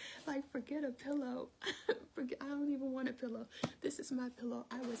night. Like, forget a pillow. I don't even want a pillow. This is my pillow.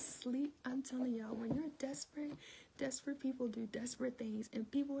 I would sleep. I'm telling y'all, when you're desperate people do desperate things. And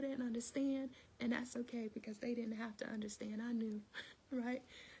people didn't understand. And that's okay, because they didn't have to understand. I knew, right?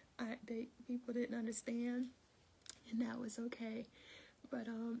 People didn't understand. And that was okay. But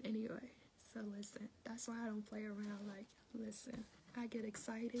anyway, so listen. That's why I don't play around. Like, listen, I get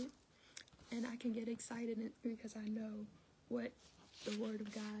excited. And I can get excited because I know what the Word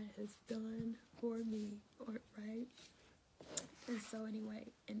of God has done for me, right? And so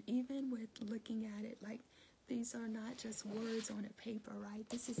anyway, and even with looking at it, like, these are not just words on a paper, right?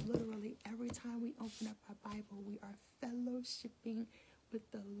 This is literally every time we open up our Bible, we are fellowshipping with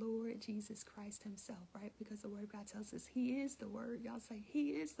the Lord Jesus Christ himself, right? Because the Word of God tells us he is the Word. Y'all say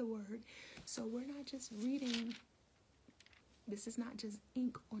he is the Word. So we're not just reading. This is not just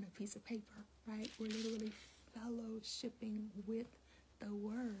ink on a piece of paper, right? We're literally fellowshipping with the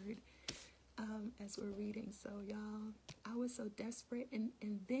Word as we're reading. So, y'all, I was so desperate. And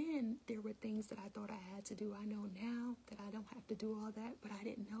then there were things that I thought I had to do. I know now that I don't have to do all that, but I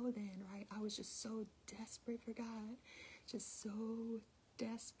didn't know then, right? I was just so desperate for God. Just so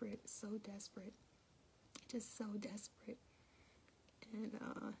desperate, just so desperate. And,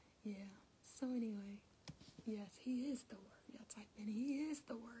 yeah. So, anyway, yes, he is the Word. Y'all type in, he is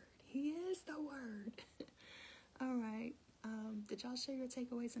the Word. He is the Word. All right. Did y'all share your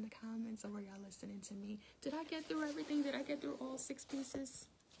takeaways in the comments, or were y'all listening to me? Did I get through everything? Did I get through all 6 pieces?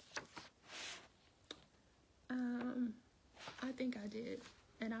 I think I did.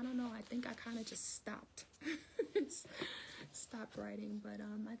 And I don't know. I think I kind of just stopped. Stopped writing. But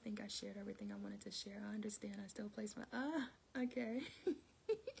I think I shared everything I wanted to share. I understand. I still place my, okay.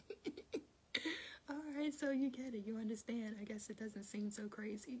 Alright, so you get it. You understand. I guess it doesn't seem so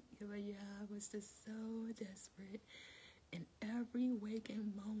crazy. But yeah, I was just so desperate. In every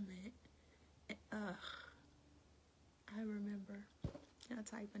waking moment, I remember. I'll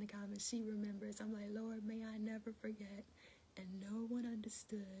type in the comments, she remembers. I'm like, Lord, may I never forget. And no one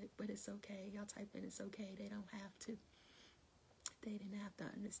understood, but it's okay. Y'all type in, it's okay. They don't have to. They didn't have to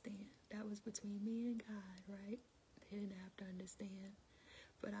understand. That was between me and God, right? They didn't have to understand.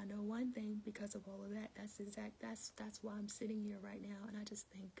 But I know one thing, because of all of that, that's why I'm sitting here right now. And I just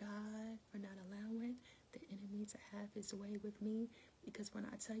thank God for not allowing the enemy to have his way with me. Because when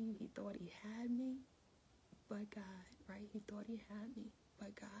I tell you, he thought he had me, but God, right? He thought he had me,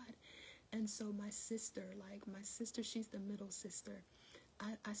 but God. And so my sister, she's the middle sister.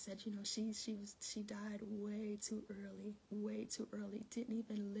 I said, you know, she died way too early. Didn't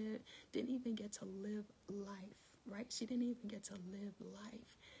even get to live life, right? She didn't even get to live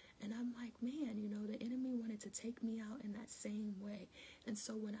life. And I'm like, man, you know, the enemy wanted to take me out in that same way. And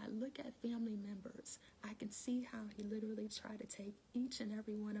so when I look at family members, I can see how he literally tried to take each and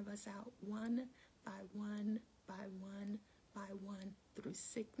every one of us out, one by one, by one, by one, through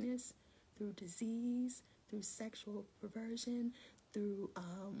sickness, through disease, through sexual perversion, through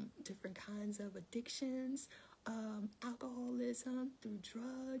different kinds of addictions, alcoholism, through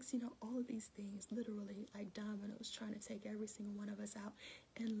drugs, you know, all of these things, literally like dominoes, trying to take every single one of us out.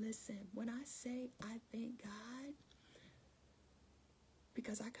 And listen, when I say I thank God,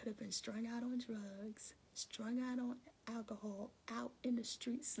 because I could have been strung out on drugs, strung out on alcohol, out in the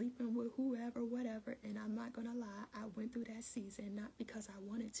street sleeping with whoever, whatever, and I'm not gonna lie, I went through that season, not because I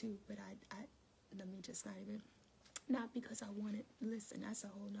wanted to, but not because I wanted. Listen, that's a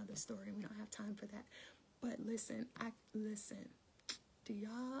whole nother story. We don't have time for that. But listen, do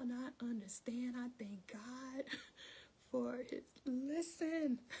y'all not understand? I thank God for his,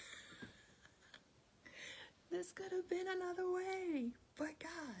 listen, this could have been another way, but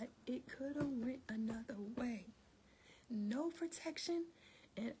God, it could have went another way. No protection,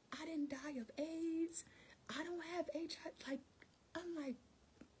 and I didn't die of AIDS. I don't have HIV.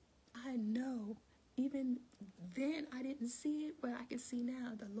 I know. Even then, I didn't see it, but I can see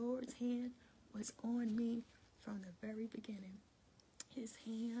now. The Lord's hand was on me from the very beginning. His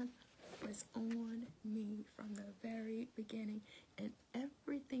hand was on me from the very beginning. And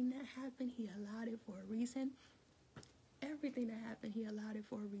everything that happened, he allowed it for a reason. Everything that happened, he allowed it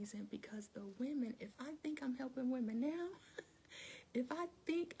for a reason. Because the women, if I think I'm helping women now, if I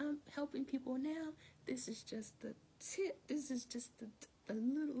think I'm helping people now, this is just the tip. This is just a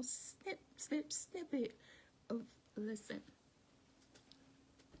little snippet of, listen,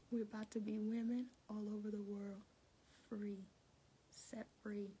 we're about to be women all over the world, free, set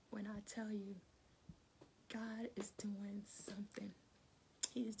free. When I tell you, God is doing something.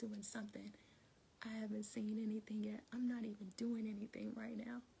 He is doing something. I haven't seen anything yet. I'm not even doing anything right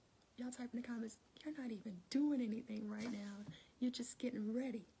now. Y'all type in the comments, you're not even doing anything right now. You're just getting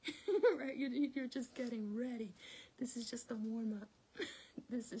ready, right? You're just getting ready. This is just a warm-up.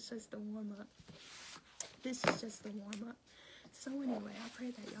 This is just the warm-up. This is just the warm-up. So anyway, I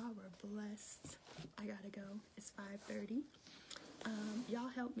pray that y'all were blessed. I gotta go. It's 5:30. Y'all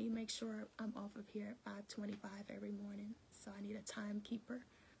help me make sure I'm off of here at 5:25 every morning. So I need a timekeeper,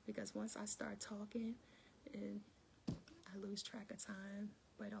 because once I start talking, I lose track of time.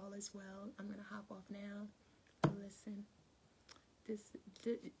 But all is well. I'm gonna hop off now. Listen.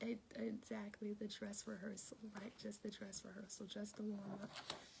 Exactly the dress rehearsal, right? Just the dress rehearsal, just the warm-up,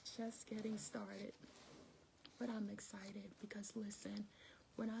 just getting started. But I'm excited because, listen,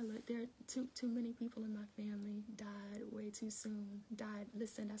 when I look, there too many people in my family died way too soon.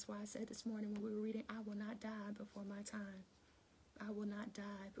 Listen, that's why I said this morning when we were reading, I will not die before my time. I will not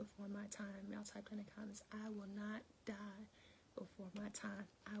die before my time. Y'all type in the comments, I will not die before my time.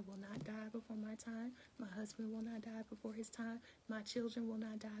 I will not die before my time. My husband will not die before his time. My children will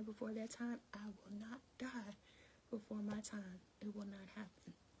not die before their time. I will not die before my time. It will not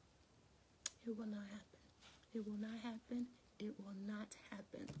happen. It will not happen. It will not happen. It will not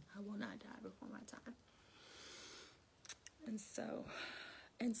happen. I will not die before my time. And so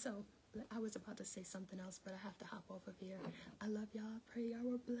I was about to say something else, but I have to hop off of here. I love y'all. Pray y'all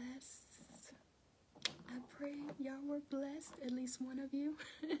were blessed. I pray y'all were blessed, at least one of you.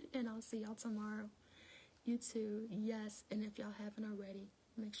 And I'll see y'all tomorrow. You too. Yes. And if y'all haven't already,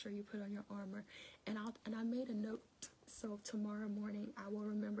 make sure you put on your armor. And I made a note. So tomorrow morning, I will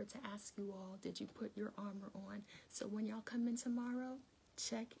remember to ask you all, did you put your armor on? So when y'all come in tomorrow,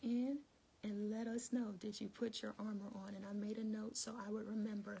 check in and let us know, did you put your armor on? And I made a note so I would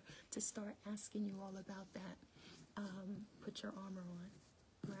remember to start asking you all about that. Put your armor on,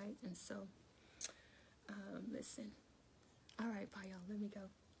 right? And so, listen. All right, bye, y'all. Let me go.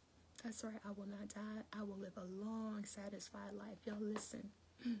 That's right. I will not die. I will live a long, satisfied life. Y'all listen.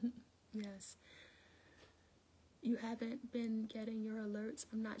 Yes. You haven't been getting your alerts.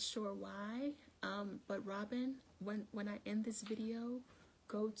 I'm not sure why. But Robin, when I end this video,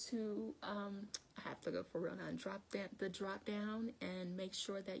 go to I have to go for real now. Drop down and make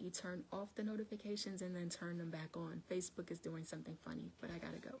sure that you turn off the notifications and then turn them back on. Facebook is doing something funny, but I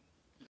gotta go.